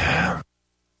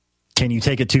 can you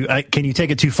take it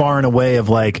too far in a way of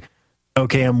like,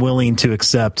 okay, I'm willing to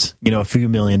accept, a few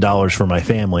 $1 million for my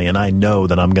family, and I know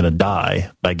that I'm going to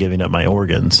die by giving up my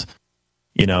organs,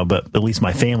 but at least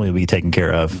my family will be taken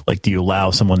care of. Like, do you allow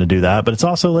someone to do that? But it's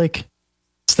also like,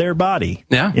 it's their body.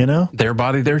 Yeah. Their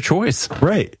body, their choice.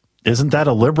 Right. Isn't that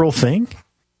a liberal thing?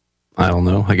 I don't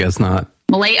know. I guess not.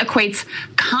 Malay equates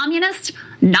communists,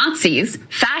 Nazis,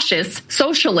 fascists,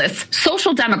 socialists,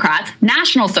 social democrats,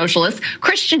 national socialists,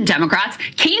 Christian Democrats,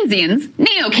 Keynesians,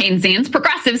 neo-Keynesians,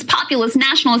 progressives, populists,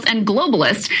 nationalists, and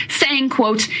globalists, saying,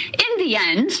 quote, in the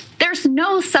end, there's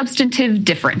no substantive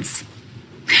difference.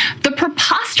 The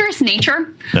preposterous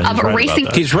nature of erasing...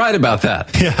 He's right about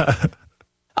that. Yeah.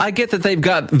 I get that they've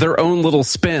got their own little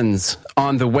spins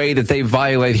on the way that they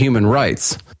violate human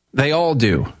rights. They all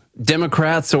do.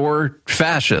 Democrats or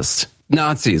fascists,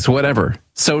 Nazis, whatever,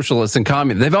 socialists and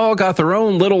communists. They've all got their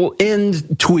own little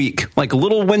end tweak, like a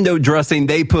little window dressing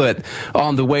they put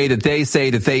on the way that they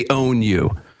say that they own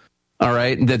you. All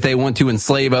right. That they want to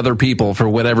enslave other people for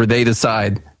whatever they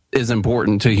decide is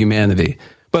important to humanity.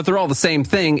 But they're all the same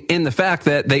thing in the fact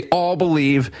that they all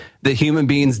believe that human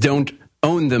beings don't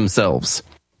own themselves,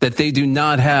 that they do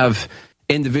not have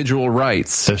individual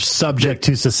rights. They're subject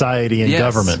to society and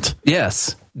government.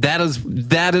 Yes. That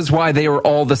is why they are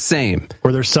all the same.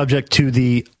 Or they're subject to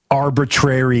the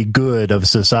arbitrary good of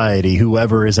society.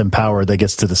 Whoever is in power that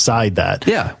gets to decide that.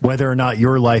 Yeah. Whether or not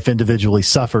your life individually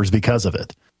suffers because of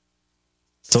it.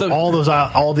 So all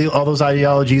those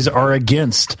ideologies are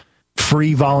against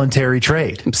free voluntary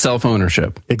trade.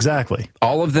 Self-ownership. Exactly.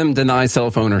 All of them deny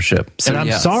self-ownership. So, and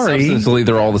I'm sorry, substantially,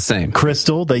 they're all the same.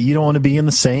 Crystal, that you don't want to be in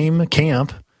the same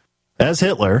camp as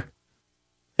Hitler,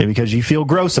 and because you feel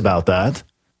gross about that.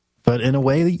 But in a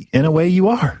way you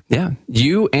are. Yeah.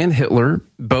 You and Hitler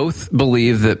both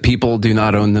believe that people do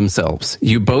not own themselves.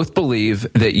 You both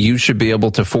believe that you should be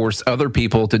able to force other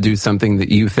people to do something that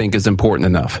you think is important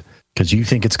enough. Because you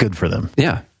think it's good for them.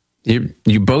 Yeah.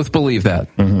 You both believe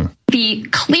that. Mm-hmm. The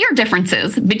clear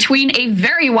differences between a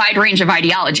very wide range of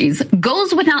ideologies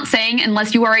goes without saying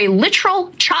unless you are a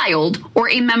literal child or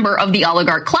a member of the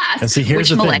oligarch class. And see, here's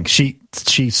the thing.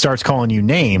 She starts calling you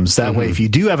names. That way, if you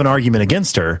do have an argument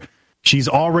against her, she's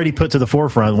already put to the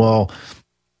forefront,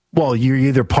 well, you're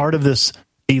either part of this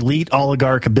elite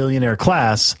oligarch billionaire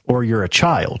class or you're a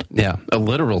child. Yeah, a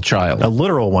literal child. A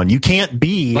literal one. You can't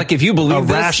be like if you believe a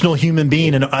rational human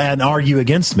being and argue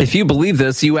against me. If you believe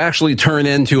this, you actually turn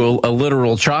into a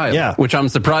literal child. Yeah. Which I'm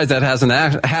surprised that hasn't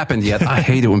happened yet. I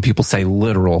hate it when people say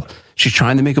literal. She's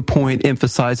trying to make a point,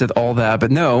 emphasize it, all that.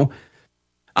 But no,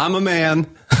 I'm a man.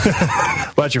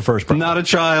 Well, that's your first problem. Not a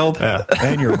child. Yeah.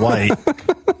 And you're white.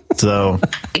 So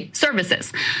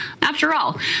services. After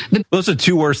all, those are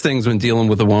two worst things when dealing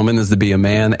with a woman is to be a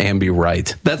man and be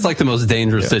right. That's like the most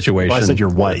dangerous situation. Well, I said you're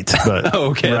white, but oh,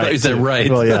 okay. Right, I thought you said right.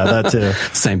 Well, yeah, that too.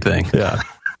 Same thing. Yeah.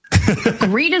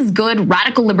 Greed is good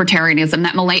radical libertarianism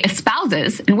that Milei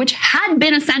espouses, and which had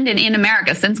been ascendant in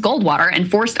America since Goldwater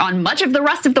and forced on much of the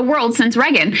rest of the world since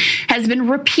Reagan, has been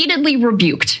repeatedly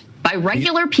rebuked by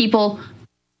regular people.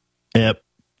 Yep.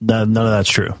 None of that's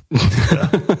true.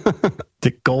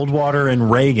 The Goldwater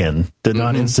and Reagan did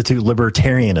not institute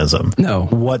libertarianism. No.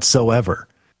 Whatsoever.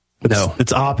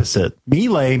 It's opposite.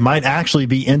 Milei might actually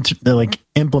be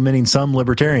implementing some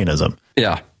libertarianism.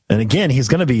 Yeah. And again, he's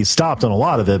going to be stopped on a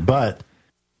lot of it, but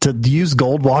to use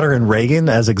Goldwater and Reagan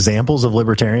as examples of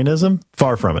libertarianism,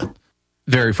 far from it.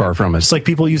 Very far from it. It's like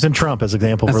people using Trump as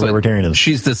example for libertarianism.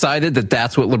 She's decided that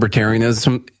that's what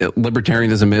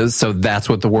libertarianism is. So that's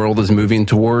what the world is moving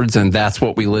towards. And that's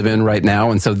what we live in right now.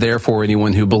 And so therefore,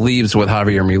 anyone who believes what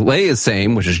Javier Milei is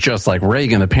saying, which is just like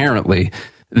Reagan, apparently,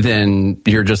 then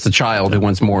you're just a child who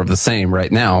wants more of the same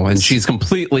right now. And she's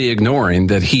completely ignoring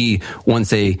that he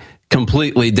wants a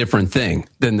completely different thing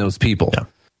than those people. Yeah.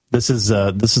 This is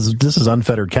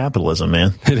unfettered capitalism,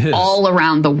 man. It is. All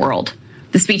around the world.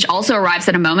 The speech also arrives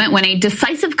at a moment when a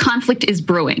decisive conflict is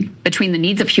brewing between the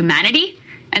needs of humanity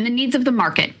and the needs of the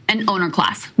market and owner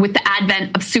class with the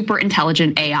advent of super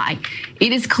intelligent AI.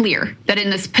 It is clear that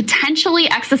in this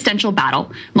potentially existential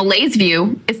battle, Milei's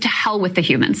view is to hell with the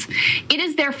humans. It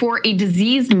is therefore a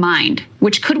diseased mind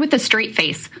which could with a straight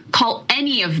face call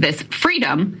any of this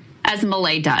freedom as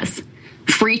Milei does.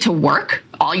 Free to work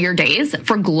all your days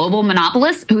for global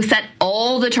monopolists who set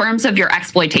all the terms of your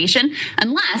exploitation,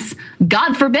 unless,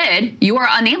 God forbid, you are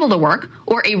unable to work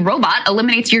or a robot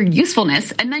eliminates your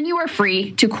usefulness and then you are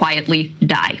free to quietly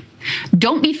die.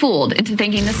 Don't be fooled into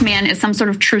thinking this man is some sort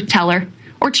of truth teller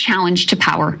or challenge to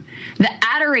power. The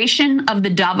adoration of the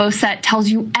Davos set tells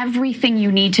you everything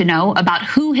you need to know about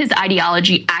who his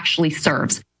ideology actually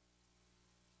serves.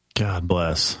 God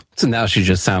bless. So now she's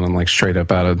just sounding like straight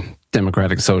up out of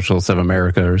Democratic Socialists of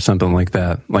America or something like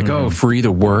that. Like, oh, free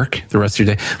to work the rest of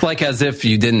your day. Like as if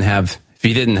you didn't have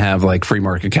like free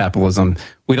market capitalism,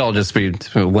 we'd all just be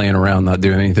laying around not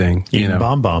doing anything. Eating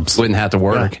bombs. Wouldn't have to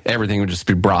work. Yeah. Everything would just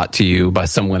be brought to you by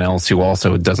someone else who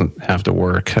also doesn't have to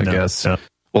work, I guess. Yeah.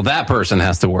 Well, that person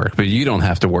has to work, but you don't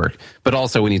have to work. But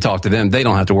also when you talk to them, they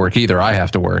don't have to work either. I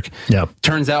have to work. Yep.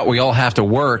 Turns out we all have to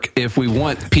work if we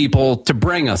want people to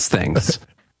bring us things.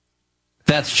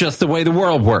 That's just the way the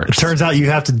world works. It turns out you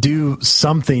have to do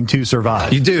something to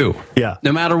survive. You do. Yeah.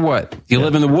 No matter what. You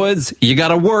live in the woods, you got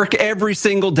to work every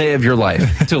single day of your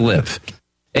life to live.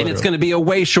 And it's going to be a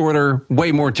way shorter,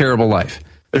 way more terrible life.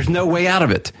 There's no way out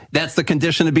of it. That's the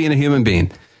condition of being a human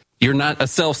being. You're not a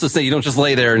self-sustaining. You don't just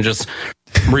lay there and just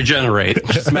regenerate.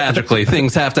 Just magically.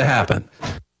 Things have to happen.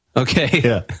 Okay?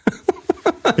 Yeah.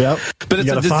 Yep. But it's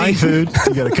you got to find food.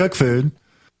 You got to cook food.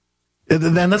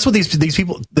 Then that's what these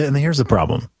people... And here's the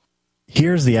problem.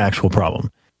 Here's the actual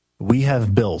problem. We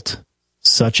have built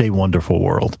such a wonderful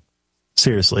world.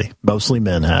 Seriously. Mostly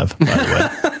men have, by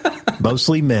the way.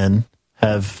 Mostly men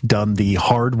have done the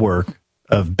hard work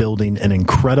of building an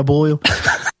incredible,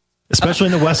 especially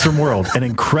in the Western world, an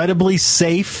incredibly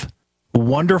safe,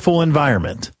 wonderful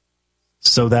environment.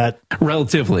 So that...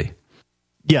 Relatively.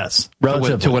 Yes.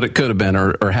 Relatively. To what it could have been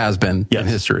or has been in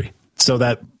history. So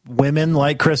that women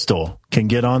like Crystal can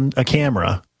get on a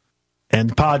camera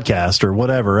and podcast or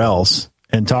whatever else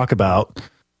and talk about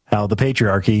how the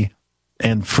patriarchy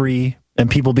and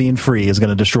people being free is going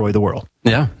to destroy the world.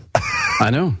 Yeah,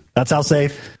 I know. That's how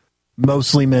safe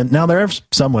mostly men. Now, there are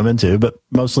some women too, but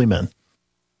mostly men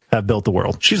have built the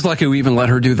world. She's lucky we even let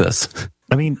her do this.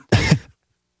 I mean,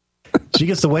 she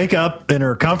gets to wake up in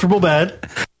her comfortable bed,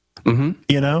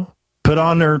 put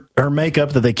on her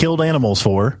makeup that they killed animals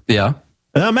for. Yeah.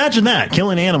 Now imagine that,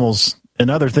 killing animals and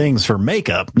other things for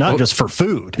makeup, not just for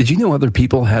food. Did you know other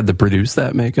people had to produce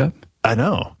that makeup? I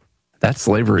know. That's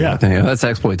slavery. Yeah. I think. That's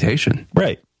exploitation.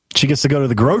 Right. She gets to go to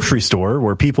the grocery store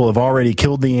where people have already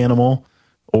killed the animal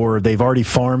or they've already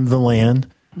farmed the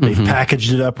land. They've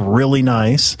packaged it up really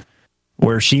nice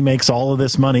where she makes all of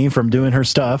this money from doing her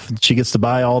stuff. She gets to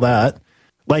buy all that.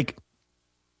 Like,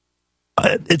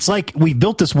 it's like we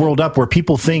built this world up where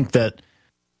people think that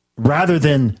rather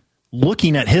than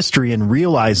looking at history and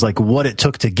realize like what it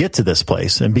took to get to this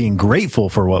place and being grateful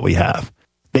for what we have,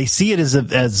 they see it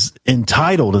as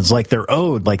entitled, as like they're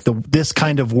owed, like this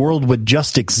kind of world would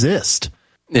just exist.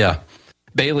 Yeah.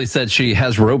 Bailey said she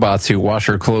has robots who wash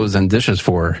her clothes and dishes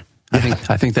for her.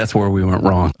 I think that's where we went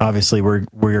wrong. Obviously,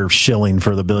 we're shilling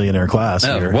for the billionaire class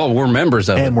here. Well, we're members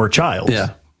of it. And we're child. Yeah.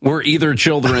 We're either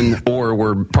children or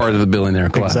we're part of the billionaire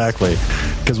class. Exactly.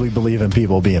 Because we believe in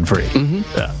people being free.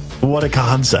 Yeah. What a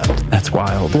concept. That's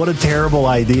wild. What a terrible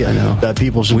idea. I know. That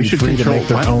people should be free to make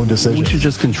their own decisions. We should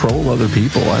just control other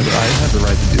people. I have the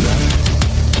right to do that.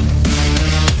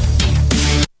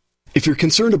 If you're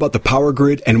concerned about the power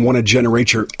grid and want to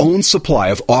generate your own supply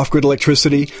of off-grid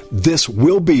electricity, this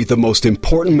will be the most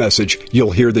important message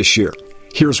you'll hear this year.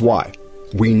 Here's why.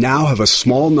 We now have a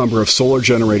small number of solar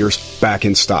generators back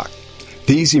in stock.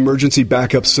 These emergency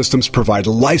backup systems provide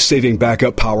life-saving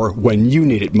backup power when you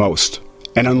need it most.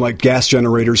 And unlike gas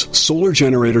generators, solar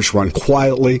generators run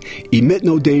quietly, emit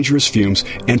no dangerous fumes,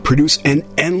 and produce an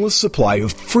endless supply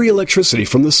of free electricity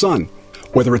from the sun.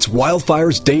 Whether it's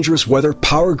wildfires, dangerous weather,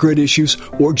 power grid issues,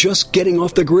 or just getting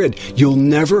off the grid, you'll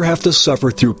never have to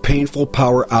suffer through painful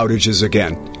power outages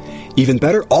again. Even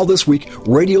better, all this week,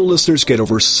 radio listeners get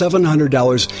over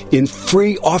 $700 in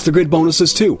free off-the-grid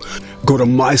bonuses, too. Go to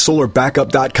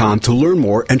MySolarBackup.com to learn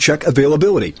more and check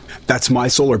availability. That's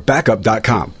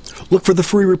MySolarBackup.com. Look for the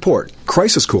free report,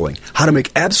 Crisis Cooling, how to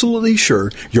make absolutely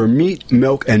sure your meat,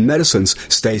 milk, and medicines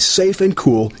stay safe and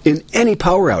cool in any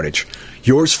power outage.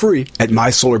 Yours free at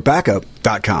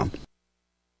MySolarBackup.com.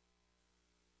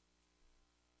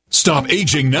 Stop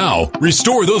aging now.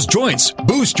 Restore those joints.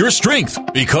 Boost your strength.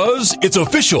 Because it's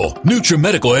official.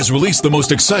 NutriMedical has released the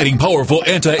most exciting, powerful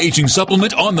anti-aging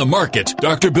supplement on the market.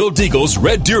 Dr. Bill Deagle's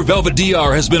Red Deer Velvet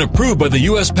DR has been approved by the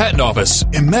U.S. Patent Office.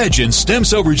 Imagine stem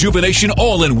cell rejuvenation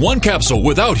all in one capsule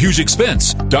without huge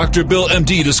expense. Dr. Bill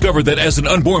MD discovered that as an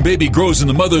unborn baby grows in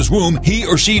the mother's womb, he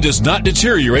or she does not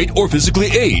deteriorate or physically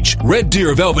age. Red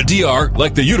Deer Velvet DR,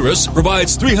 like the uterus,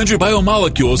 provides 300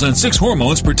 biomolecules and 6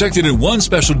 hormones protected in one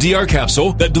special DR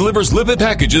capsule that delivers lipid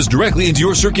packages directly into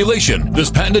your circulation. This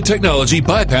patented technology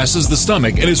bypasses the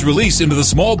stomach and is released into the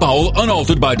small bowel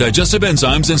unaltered by digestive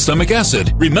enzymes and stomach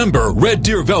acid. Remember, Red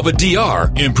Deer Velvet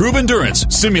DR. Improve endurance,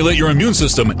 stimulate your immune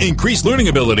system, increase learning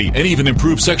ability, and even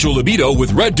improve sexual libido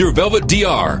with Red Deer Velvet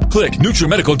DR. Click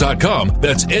NutriMedical.com,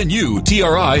 that's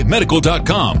NUTRI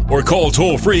Medical.com, or call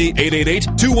toll-free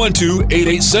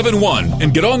 888-212-8871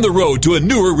 and get on the road to a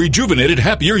newer, rejuvenated,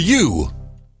 happier you.